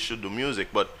schools we should do music.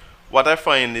 But what I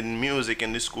find in music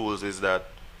in the schools is that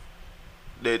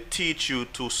they teach you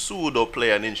to pseudo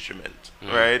play an instrument,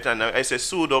 right? And I say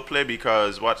pseudo play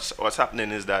because what's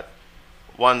happening is that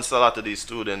once a lot of these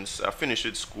students are finished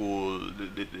with school,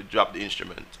 they drop the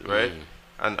instrument, right?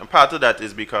 And part of that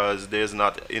is because there's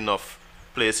not enough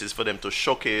places for them to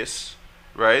showcase,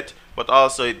 right? But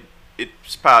also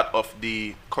it's part of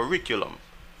the curriculum,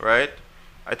 right?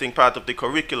 I think part of the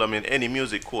curriculum in any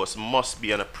music course must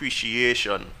be an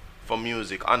appreciation for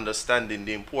music, understanding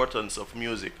the importance of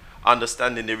music,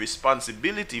 understanding the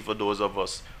responsibility for those of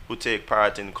us who take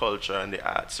part in culture and the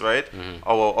arts, right?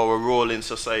 Our role in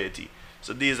society.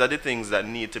 So these are the things that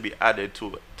need to be added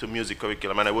to music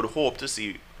curriculum, and I would hope to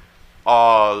see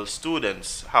all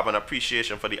students have an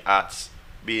appreciation for the arts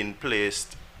being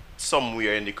placed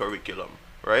somewhere in the curriculum,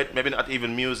 right? Maybe not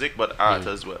even music, but art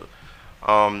as well.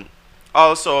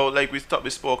 Also, like we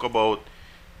spoke about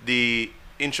the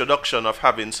introduction of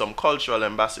having some cultural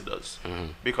ambassadors,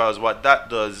 because what that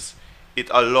does it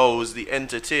allows the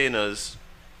entertainers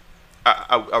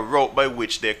a route by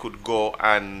which they could go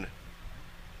and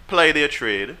play their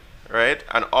trade, right?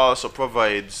 And also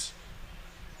provides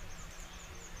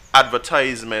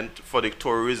advertisement for the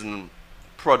tourism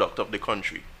product of the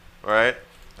country, right?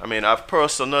 I mean, I've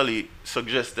personally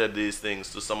suggested these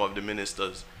things to some of the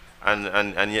ministers,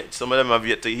 and yet some of them have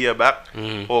yet to hear back.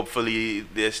 Hopefully,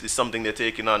 this is something they're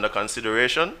taking under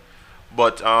consideration.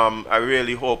 But I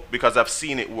really hope, because I've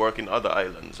seen it work in other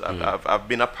islands. I've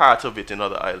been a part of it in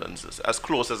other islands, as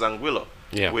close as Anguilla,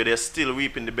 where they're still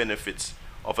reaping the benefits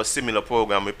of a similar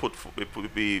program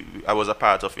I was a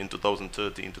part of in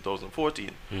 2013,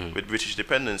 2014 with British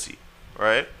dependency,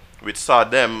 right? Which saw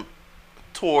them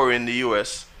tour in the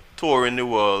US, tour in the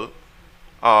world,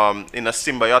 in a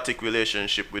symbiotic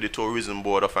relationship with the Tourism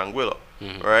Board of Anguilla,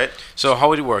 right? So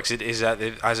how it works, it is that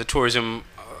as a tourism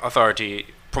authority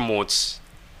promotes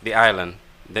the island,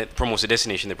 that promotes the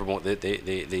destination, they promote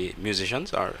the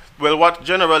musicians, or? Well, what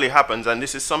generally happens, and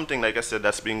this is something, like I said,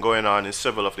 that's been going on in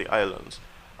several of the islands.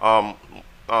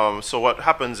 So what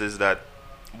happens is that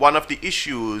one of the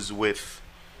issues with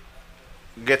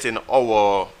getting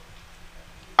our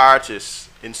artists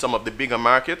in some of the bigger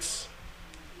markets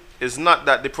is not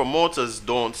that the promoters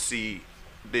don't see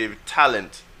the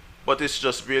talent, but it's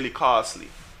just really costly,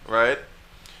 right?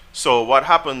 So what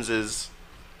happens is,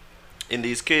 in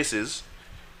these cases,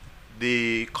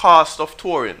 the cost of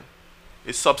touring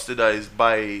is subsidized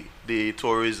by the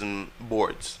tourism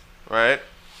boards, right?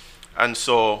 And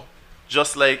so,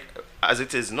 just like as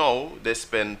it is now, they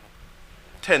spend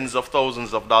tens of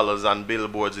thousands of dollars on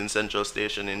billboards in Central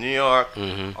Station in New York,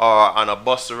 or on a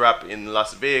bus wrap in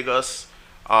Las Vegas.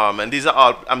 And these are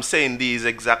all, I'm saying these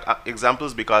exact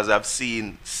examples because I've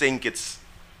seen St. Kitts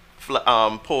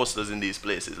posters in these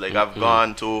places. Like I've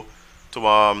gone to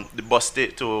the bus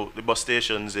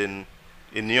stations in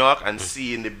New York and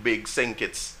seeing the big St.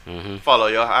 Kitts Follow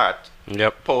Your Heart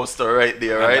poster right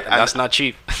there, right? And that's not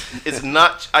cheap. It's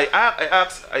not.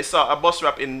 I saw a bus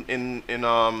wrap in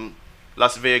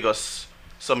Las Vegas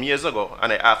some years ago,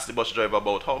 and I asked the bus driver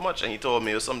about how much, and he told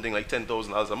me it was something like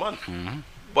 $10,000 a month.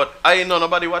 But I ain't know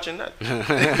nobody watching that.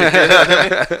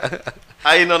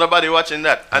 I ain't know nobody watching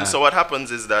that. And so what happens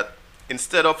is that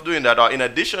instead of doing that, or in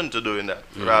addition to doing that,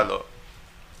 rather,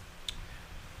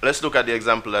 let's look at the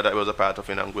example that I was a part of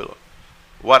in Anguilla.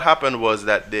 What happened was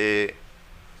that they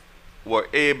were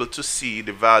able to see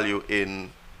the value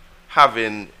in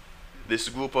having this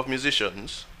group of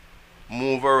musicians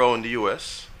move around the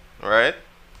US, right?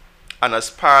 And as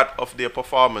part of their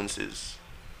performances,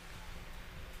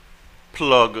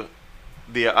 plug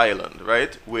their island,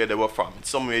 right? Where they were from,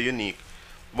 somewhere unique.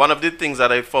 One of the things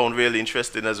that I found really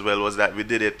interesting as well was that we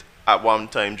did it at one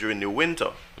time during the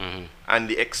winter. And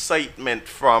the excitement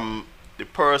from the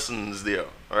persons there,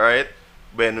 right?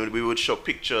 When we would show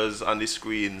pictures on the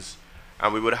screens,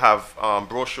 and we would have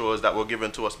brochures that were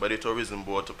given to us by the tourism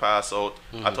board to pass out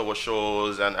at our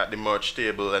shows and at the merch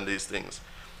table and these things.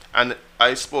 And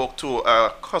I spoke to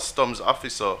a customs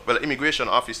officer, immigration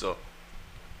officer,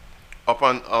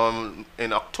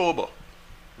 in October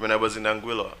when I was in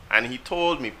Anguilla, and he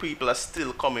told me people are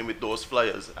still coming with those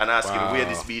flyers and asking where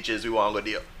this beach is, we want to go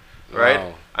there,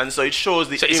 right? And so it shows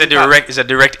the it's impact. It's a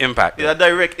direct impact. It's a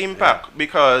direct impact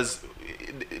because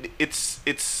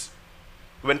it's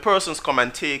when persons come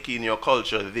and take in your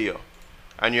culture there,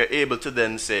 and you're able to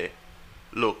then say,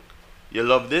 look, you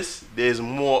love this, there's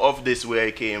more of this where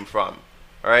I came from,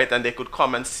 right? And they could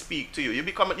come and speak to you. You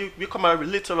become a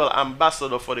literal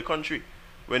ambassador for the country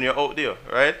when you're out there,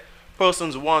 right?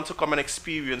 Persons want to come and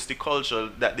experience the culture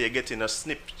that they're getting a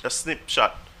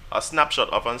snapshot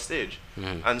of on stage.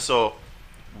 And so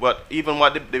what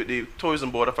the Tourism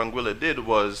Board of Anguilla did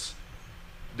was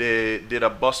they did a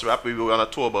bus wrap. We were on a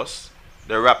tour bus.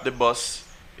 They wrapped the bus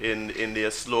in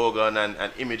their slogan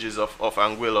and images of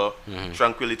Anguilla,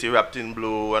 tranquility wrapped in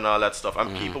blue and all that stuff.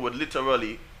 And people would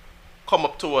literally come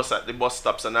up to us at the bus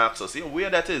stops and ask us, where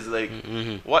that is, like,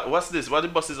 what's this, what the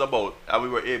bus is about? And we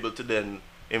were able to then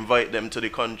invite them to the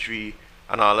country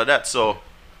and all of that. So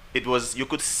it was, you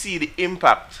could see the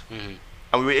impact. And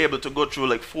we were able to go through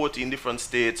like 14 different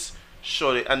states,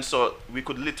 show it, and so we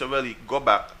could literally go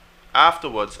back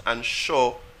afterwards and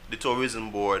show the tourism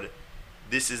board,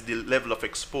 this is the level of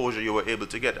exposure you were able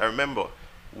to get. I remember,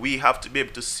 we have to be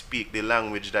able to speak the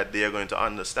language that they are going to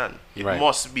understand. It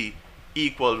must be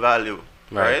equal value,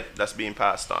 right? That's being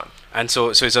passed on. And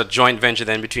so it's a joint venture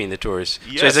then between the tourists.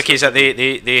 Yes, so it's the case that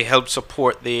they help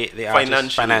support the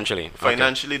artists financially.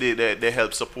 Financially, they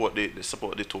help support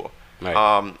the tour.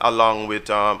 Along with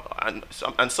and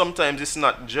sometimes it's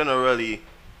not generally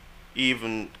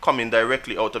even coming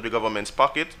directly out of the government's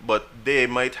pocket, but they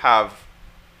might have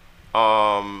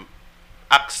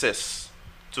access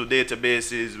to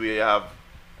databases. We have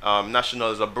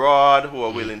nationals abroad who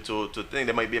are willing to think.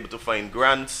 They might be able to find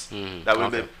grants that will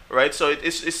be right. So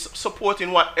it's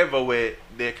supporting whatever way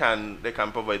they can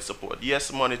provide support. Yes,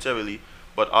 monetarily,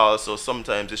 but also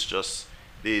sometimes it's just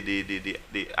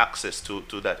the access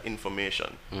to that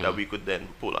information that we could then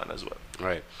pull on as well.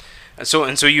 Right. And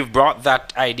so you've brought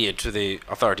that idea to the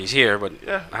authorities here, but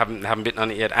haven't bitten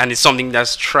on it yet. And it's something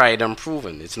that's tried and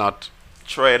proven. It's not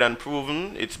tried and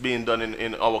proven. It's being done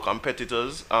in our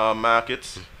competitors'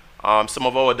 markets. Some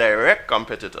of our direct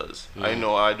competitors, I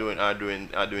know, are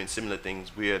doing similar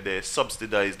things where they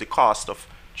subsidize the cost of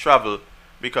travel,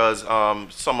 because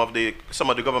some of the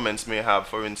governments may have,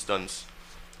 for instance,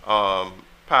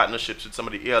 partnerships with some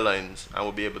of the airlines, and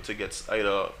will be able to get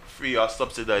either free or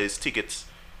subsidized tickets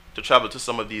to travel to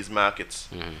some of these markets.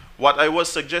 What I was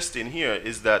suggesting here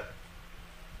is that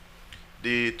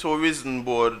the tourism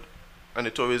board and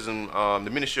the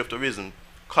Ministry of Tourism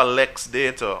collects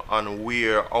data on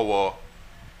where our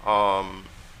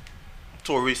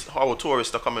tourists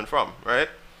are coming from, right?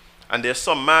 And there's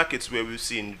some markets where we've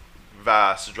seen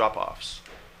vast drop-offs.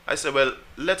 I said, well,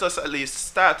 let us at least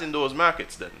start in those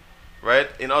markets then, right?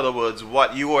 In other words,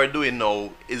 what you are doing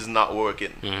now is not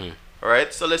working. All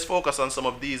right, so let's focus on some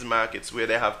of these markets where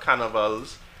they have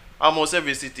carnivals. Almost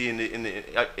every city in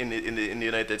the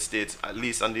United States, at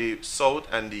least on the south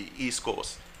and the east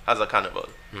coast, has a carnival,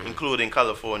 including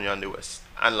California and the west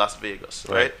and Las Vegas.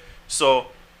 Right. So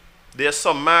there's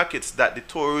some markets that the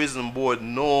tourism board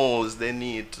knows they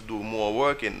need to do more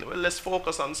work in. Well, let's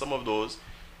focus on some of those.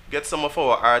 Get some of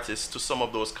our artists to some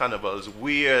of those carnivals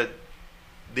where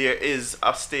there is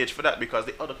a stage for that, because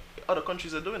the other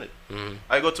countries are doing it.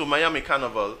 I go to Miami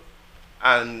Carnival,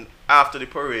 and after the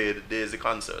parade there's a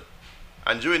concert,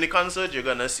 and during the concert you're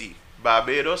gonna see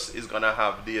Barbados is gonna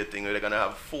have their thing. They're gonna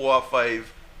have 4 or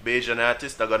 5 Bajan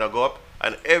artists that are gonna go up,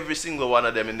 and every single one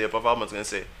of them in their performance gonna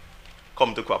say,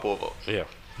 "Come to Crop Over." Yeah.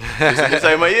 This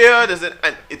time of year,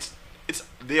 and it's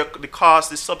the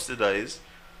cost is subsidized.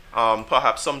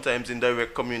 Perhaps sometimes in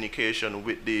direct communication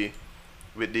with the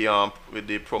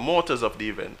promoters of the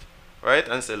event, right?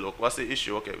 And say, look, what's the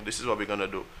issue? Okay, this is what we're gonna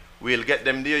do. We'll get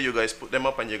them there. You guys put them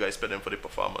up, and you guys pay them for the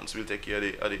performance. We'll take care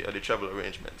of the travel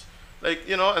arrangements, like,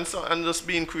 you know, and just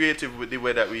being creative with the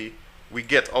way that we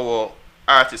get our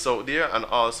artists out there, and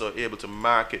also able to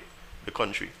market the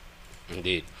country.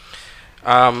 Indeed.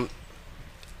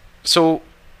 So,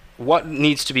 what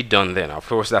needs to be done then? Of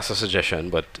course, that's a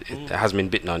suggestion, but it hasn't been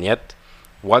bitten on yet.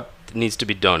 What needs to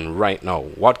be done right now?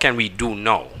 What can we do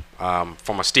now,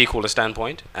 from a stakeholder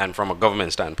standpoint and from a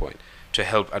government standpoint, to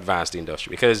help advance the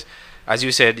industry? Because, as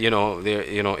you said,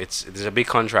 there's a big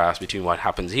contrast between what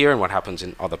happens here and what happens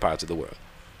in other parts of the world.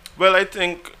 Well, I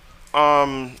think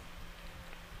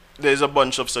there's a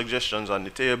bunch of suggestions on the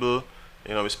table.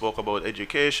 You know, we spoke about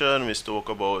education, we spoke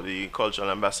about the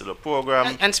cultural ambassador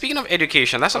program. And speaking of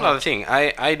education, that's another thing.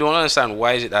 I don't understand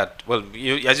why is it that, well,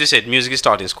 as you said, music is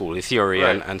taught in school, the theory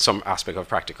and some aspect of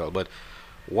practical, but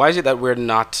why is it that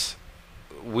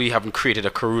we haven't created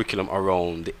a curriculum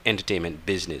around the entertainment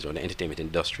business or the entertainment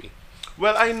industry?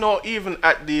 Well, I know even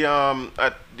at the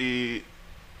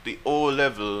O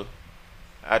level,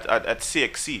 at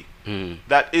CXC,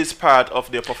 that is part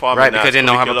of their performance. Right, because they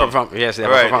now have a performance. Yes, they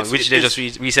have a performance, which they just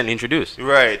recently introduced.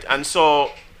 Right, and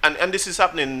so and this is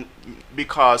happening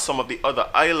because some of the other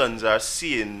islands are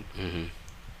seeing,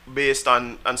 based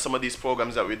on some of these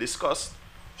programs that we discussed,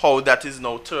 how that is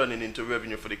now turning into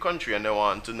revenue for the country, and they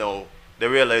want to know. They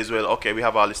realize, well, okay, we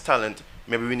have all this talent.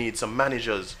 Maybe we need some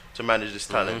managers to manage this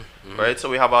talent, right? So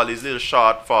we have all these little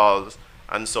shortfalls,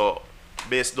 and so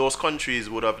those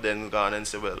countries would have then gone and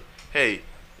said, well, hey,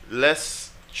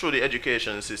 let's, through the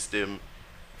education system,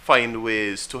 find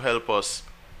ways to help us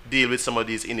deal with some of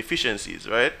these inefficiencies,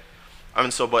 right?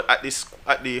 And so, but at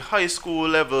the high school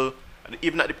level, and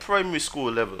even at the primary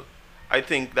school level, I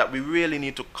think that we really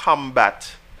need to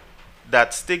combat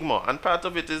that stigma. And part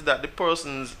of it is that the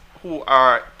persons who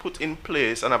are put in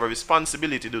place and have a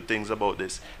responsibility to do things about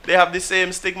this, they have the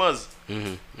same stigmas.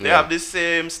 They have the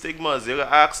same stigmas. You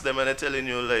ask them and they're telling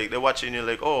you, like, they're watching you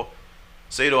like, oh,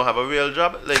 so you don't have a real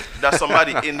job? Like, that's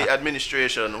somebody in the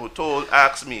administration who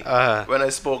asked me when I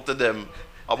spoke to them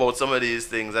about some of these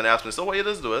things, and they asked me, so what you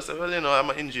just do? I said, well, I'm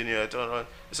an engineer. They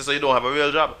said, so you don't have a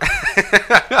real job? Like,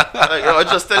 I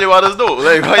just tell you what to do.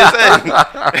 Like, what you saying?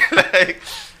 Like,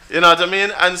 you know what I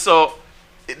mean? And so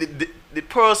the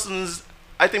persons,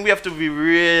 I think we have to be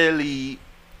really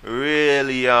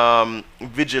really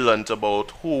vigilant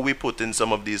about who we put in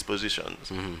some of these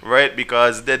positions, right?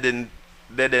 Because they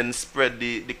then spread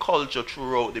the culture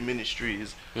throughout the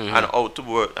ministries and out to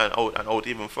work and out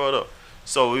even further.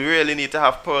 So we really need to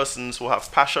have persons who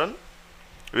have passion.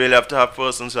 We really have to have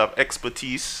persons who have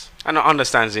expertise and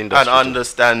understands the industry. And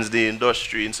understands the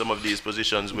industry in some of these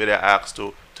positions where they're asked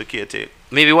to caretake.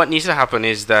 Maybe what needs to happen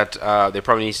is that there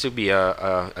probably needs to be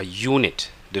a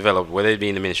unit developed, whether it be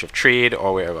in the Ministry of Trade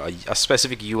or wherever, a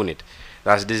specific unit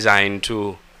that's designed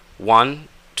to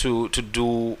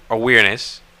do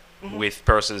awareness with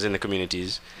persons in the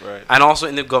communities, right, and also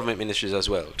in the government ministries as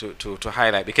well, to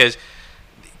highlight, because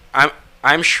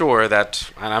I'm sure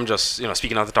that, and I'm just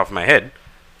speaking off the top of my head,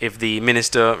 if the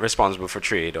minister responsible for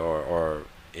trade or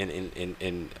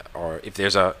if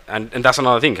there's and that's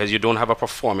another thing, because you don't have a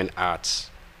performing arts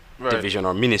division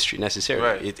or ministry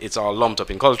necessarily. Right. It's all lumped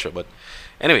up in culture. But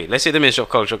anyway, let's say the Minister of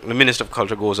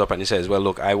Culture goes up and he says, well,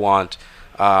 look, I want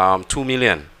 2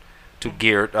 million to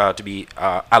be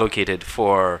allocated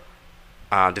for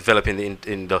developing the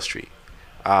industry.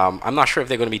 I'm not sure if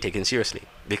they're going to be taken seriously,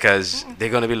 because they're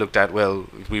going to be looked at, well,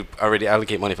 we already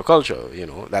allocate money for culture,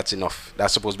 that's enough.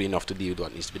 That's supposed to be enough to deal with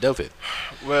what needs to be dealt with.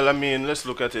 Well, I mean, let's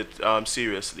look at it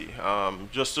seriously.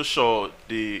 Just to show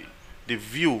the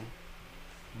view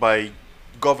by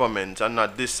government, and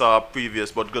not this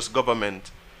previous, but just government,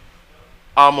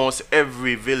 almost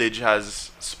every village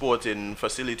has sporting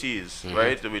facilities,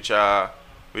 right, which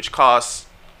cost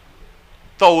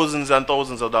thousands and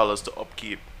thousands of dollars to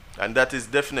upkeep. And that is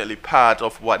definitely part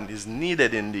of what is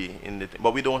needed in the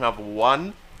but we don't have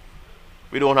one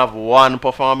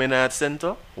performing arts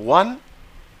center. One.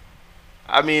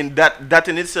 I mean, that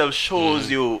in itself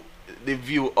shows you the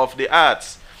view of the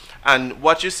arts. And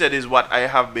what you said is what I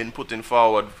have been putting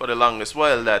forward for the longest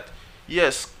while, that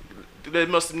yes, the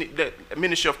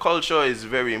Ministry of Culture is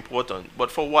very important, but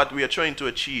for what we are trying to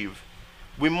achieve,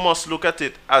 we must look at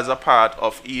it as a part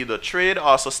of either trade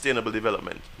or sustainable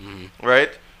development,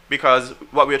 right? Because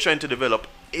what we are trying to develop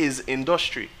is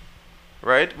industry,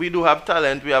 right? We do have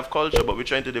talent, we have culture, but we're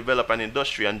trying to develop an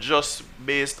industry. And just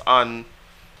based on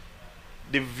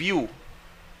the view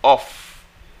of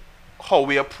how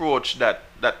we approach that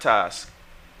task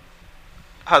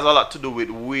has a lot to do with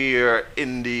where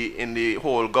in the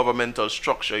whole governmental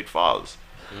structure it falls.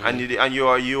 And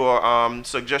your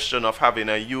suggestion of having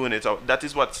a unit, that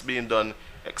is what's being done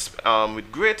with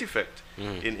great effect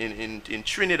in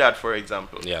Trinidad, for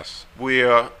example. Yes.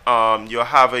 Where you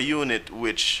have a unit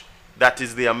which that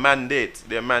is their mandate.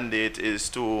 Their mandate is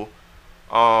to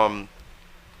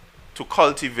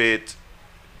cultivate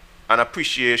an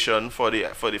appreciation for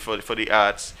the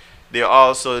arts. They're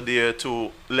also there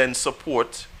to lend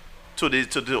support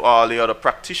to all the other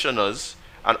practitioners,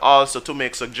 and also to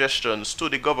make suggestions to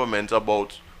the government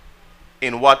about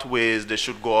in what ways they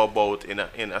should go about in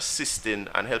assisting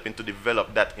and helping to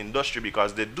develop that industry,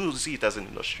 because they do see it as an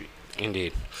industry.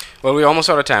 Indeed. Well, we're almost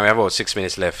out of time. We have about 6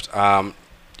 minutes left.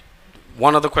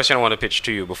 One other question I want to pitch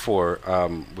to you before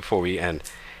we end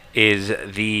is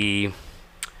the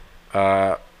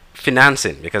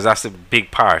financing, because that's the big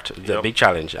part, the big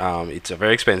challenge. It's a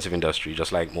very expensive industry,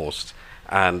 just like most.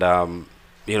 And,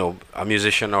 a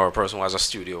musician or a person who has a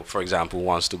studio, for example,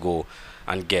 wants to go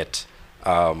and get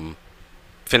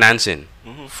financing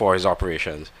for his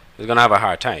operations, he's going to have a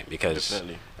hard time, because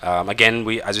again,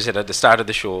 as we said at the start of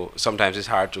the show, sometimes it's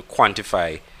hard to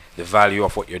quantify the value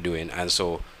of what you're doing. And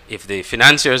so if the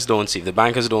financiers don't see, if the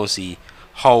bankers don't see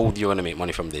how you're going to make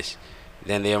money from this,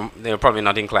 then they're probably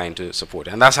not inclined to support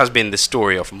it. And that has been the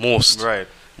story of most. Right.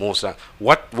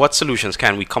 What solutions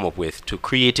can we come up with to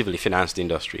creatively finance the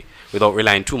industry without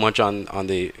relying too much on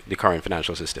the current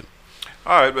financial system?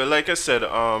 All right. Well, like I said,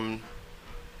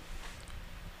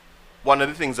 one of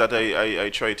the things that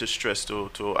I try to stress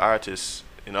to artists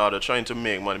in order trying to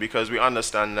make money, because we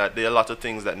understand that there are a lot of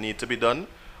things that need to be done,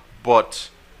 but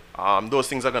those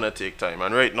things are going to take time.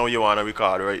 And right now you want to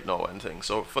record right now and things.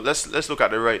 So let's look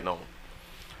at it right now.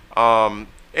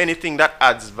 Anything that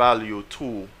adds value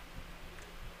to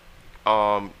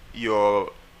the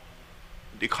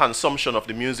consumption of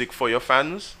the music for your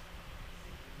fans,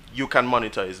 you can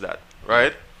monetize that,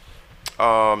 right?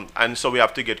 And so we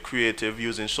have to get creative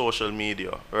using social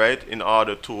media, right, in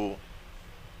order to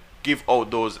give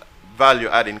out those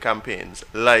value-adding campaigns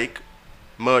like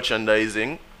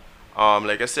merchandising.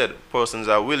 Like I said, persons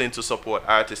are willing to support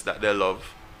artists that they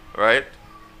love, right,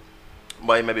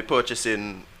 by maybe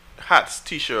purchasing hats,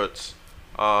 t-shirts,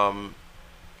 and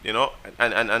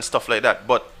stuff like that.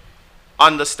 But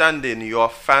understanding your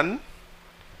fan,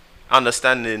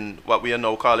 understanding what we are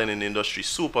now calling in the industry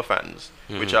super fans,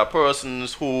 which are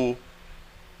persons who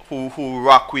who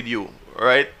rock with you,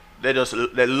 right? They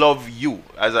love you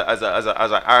as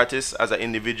an artist, as an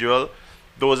individual.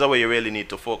 Those are where you really need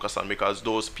to focus on, because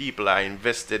those people are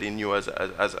invested in you as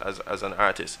an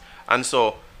artist. And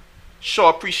so show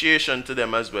appreciation to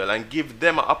them as well, and give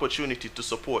them an opportunity to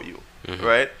support you,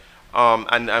 right?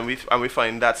 And we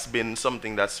find that's been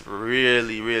something that's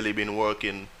really been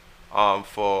working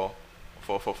for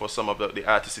some of the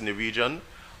artists in the region.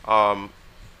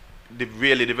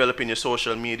 Really developing your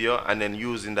social media and then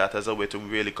using that as a way to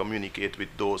really communicate with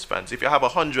those fans. If you have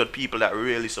 100 people that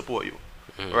really support you,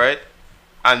 right,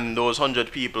 and those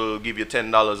 100 people give you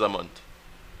 $10 a month,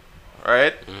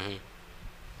 right?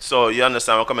 So you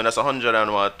understand what I'm coming? That's 100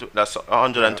 and what? That's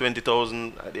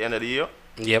 120,000 at the end of the year.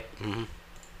 Yep.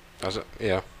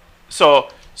 Yeah. So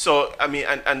I mean,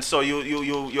 and so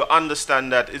you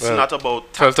understand that it's not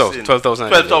about 12,000.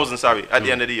 12,000. Sorry, at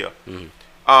the end of the year.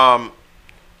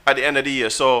 At the end of the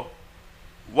year. So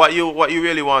what you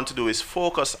really want to do is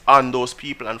focus on those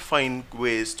people and find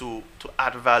ways to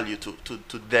add value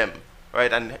to them,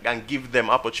 right? And give them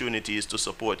opportunities to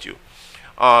support you.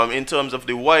 In terms of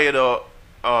the wider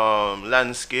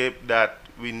landscape that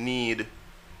we need,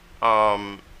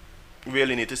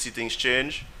 really need to see things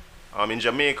change. In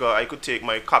Jamaica, I could take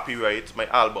my copyright, my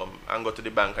album, and go to the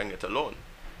bank and get a loan,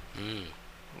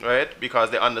 right?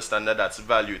 Because they understand that that's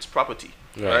value, it's property,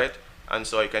 right? And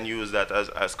so I can use that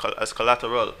as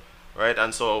collateral, right?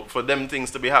 And so for them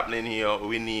things to be happening here,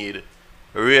 we need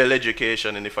real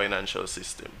education in the financial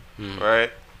system,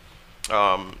 right?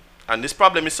 And this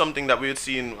problem is something that we've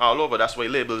seen all over. That's why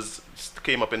labels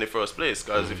came up in the first place,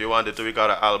 because if you wanted to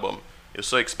record an album, it's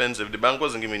so expensive. The bank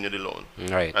wasn't giving you the loan,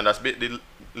 right? And the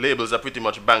labels are pretty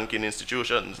much banking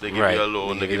institutions. They give you a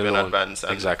loan, they give you an advance,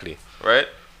 and, exactly, right?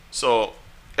 So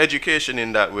education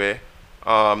in that way.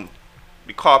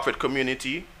 The corporate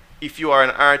community, if you are an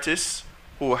artist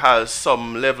who has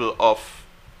some level of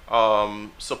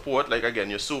support, like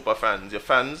again your super fans, your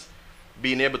fans,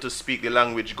 being able to speak the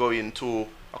language, go into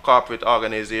a corporate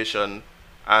organization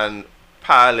and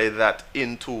parlay that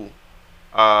into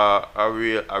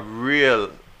a real,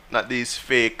 not these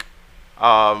fake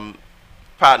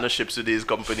partnerships with these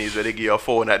companies where they give you a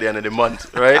phone at the end of the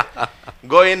month, right?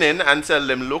 Going in and tell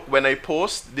them, look, when I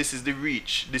post, this is the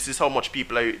reach, this is how much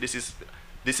people are, this is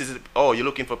you're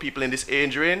looking for people in this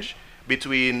age range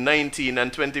between 19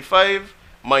 and 25,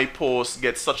 my post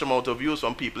gets such amount of views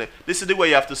from people. This is the way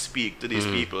you have to speak to these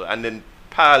people, and then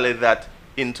parlay that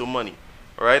into money,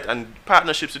 right? And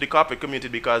partnerships with the corporate community,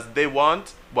 because they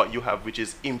want what you have, which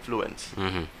is influence,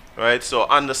 right? So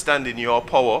understanding your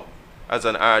power as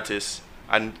an artist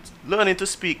and learning to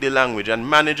speak the language. And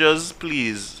managers,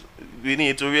 please, we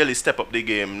need to really step up the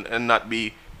game and not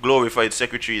be glorified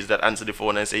secretaries that answer the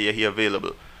phone and say you're here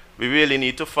available. We really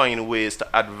need to find ways to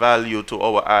add value to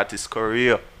our artist's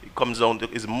career. It comes down to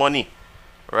is money,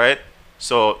 right?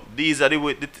 So these are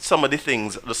some of the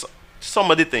things,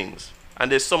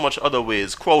 and there's so much other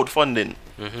ways. Crowdfunding,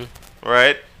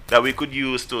 right? That we could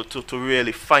use to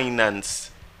really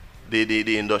finance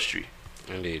the industry.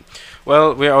 Indeed.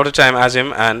 Well, we're out of time,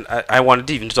 Azim, and I wanted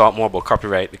even to talk more about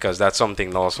copyright, because that's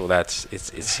something also that's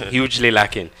it's hugely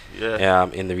lacking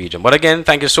in the region. But again,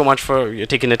 thank you so much for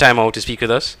taking the time out to speak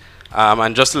with us.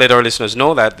 And just to let our listeners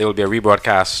know that there will be a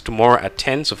rebroadcast tomorrow at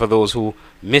 10. So for those who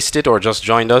missed it or just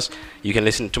joined us, you can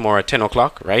listen tomorrow at 10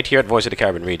 o'clock right here at Voice of the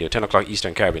Caribbean Radio, 10 o'clock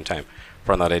Eastern Caribbean time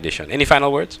for another edition. Any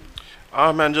final words?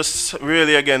 Man, just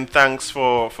really again, thanks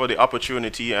for the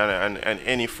opportunity and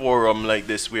any forum like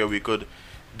this where we could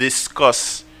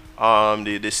discuss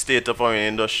the state of our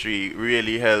industry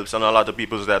really helps. And a lot of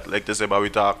people that like to say, but we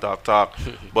talk,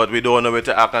 but we don't know where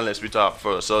to act unless we talk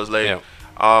first. So it's like,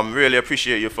 really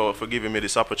appreciate you for giving me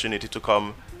this opportunity to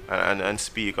come and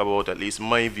speak about at least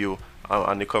my view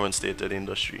on the current state of the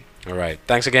industry. All right.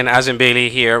 Thanks again, Azim Bailey,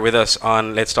 here with us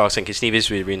on Let's Talk St. Kitts Nevis.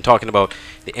 We've been talking about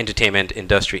the entertainment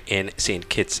industry in St.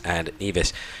 Kitts and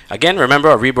Nevis. Again, remember,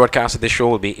 a rebroadcast of this show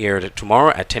will be aired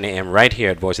tomorrow at 10 a.m. right here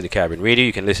at Voice of the Caribbean Radio.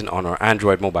 You can listen on our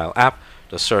Android mobile app.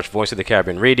 Just search Voice of the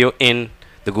Caribbean Radio in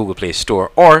the Google Play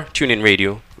Store, or TuneIn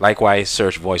Radio. Likewise,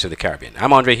 search Voice of the Caribbean.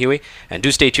 I'm Andre Huey, and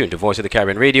do stay tuned to Voice of the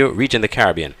Caribbean Radio, reaching the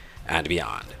Caribbean and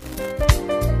beyond.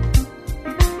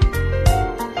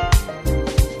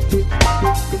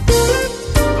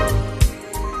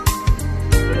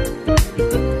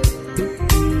 Thank you.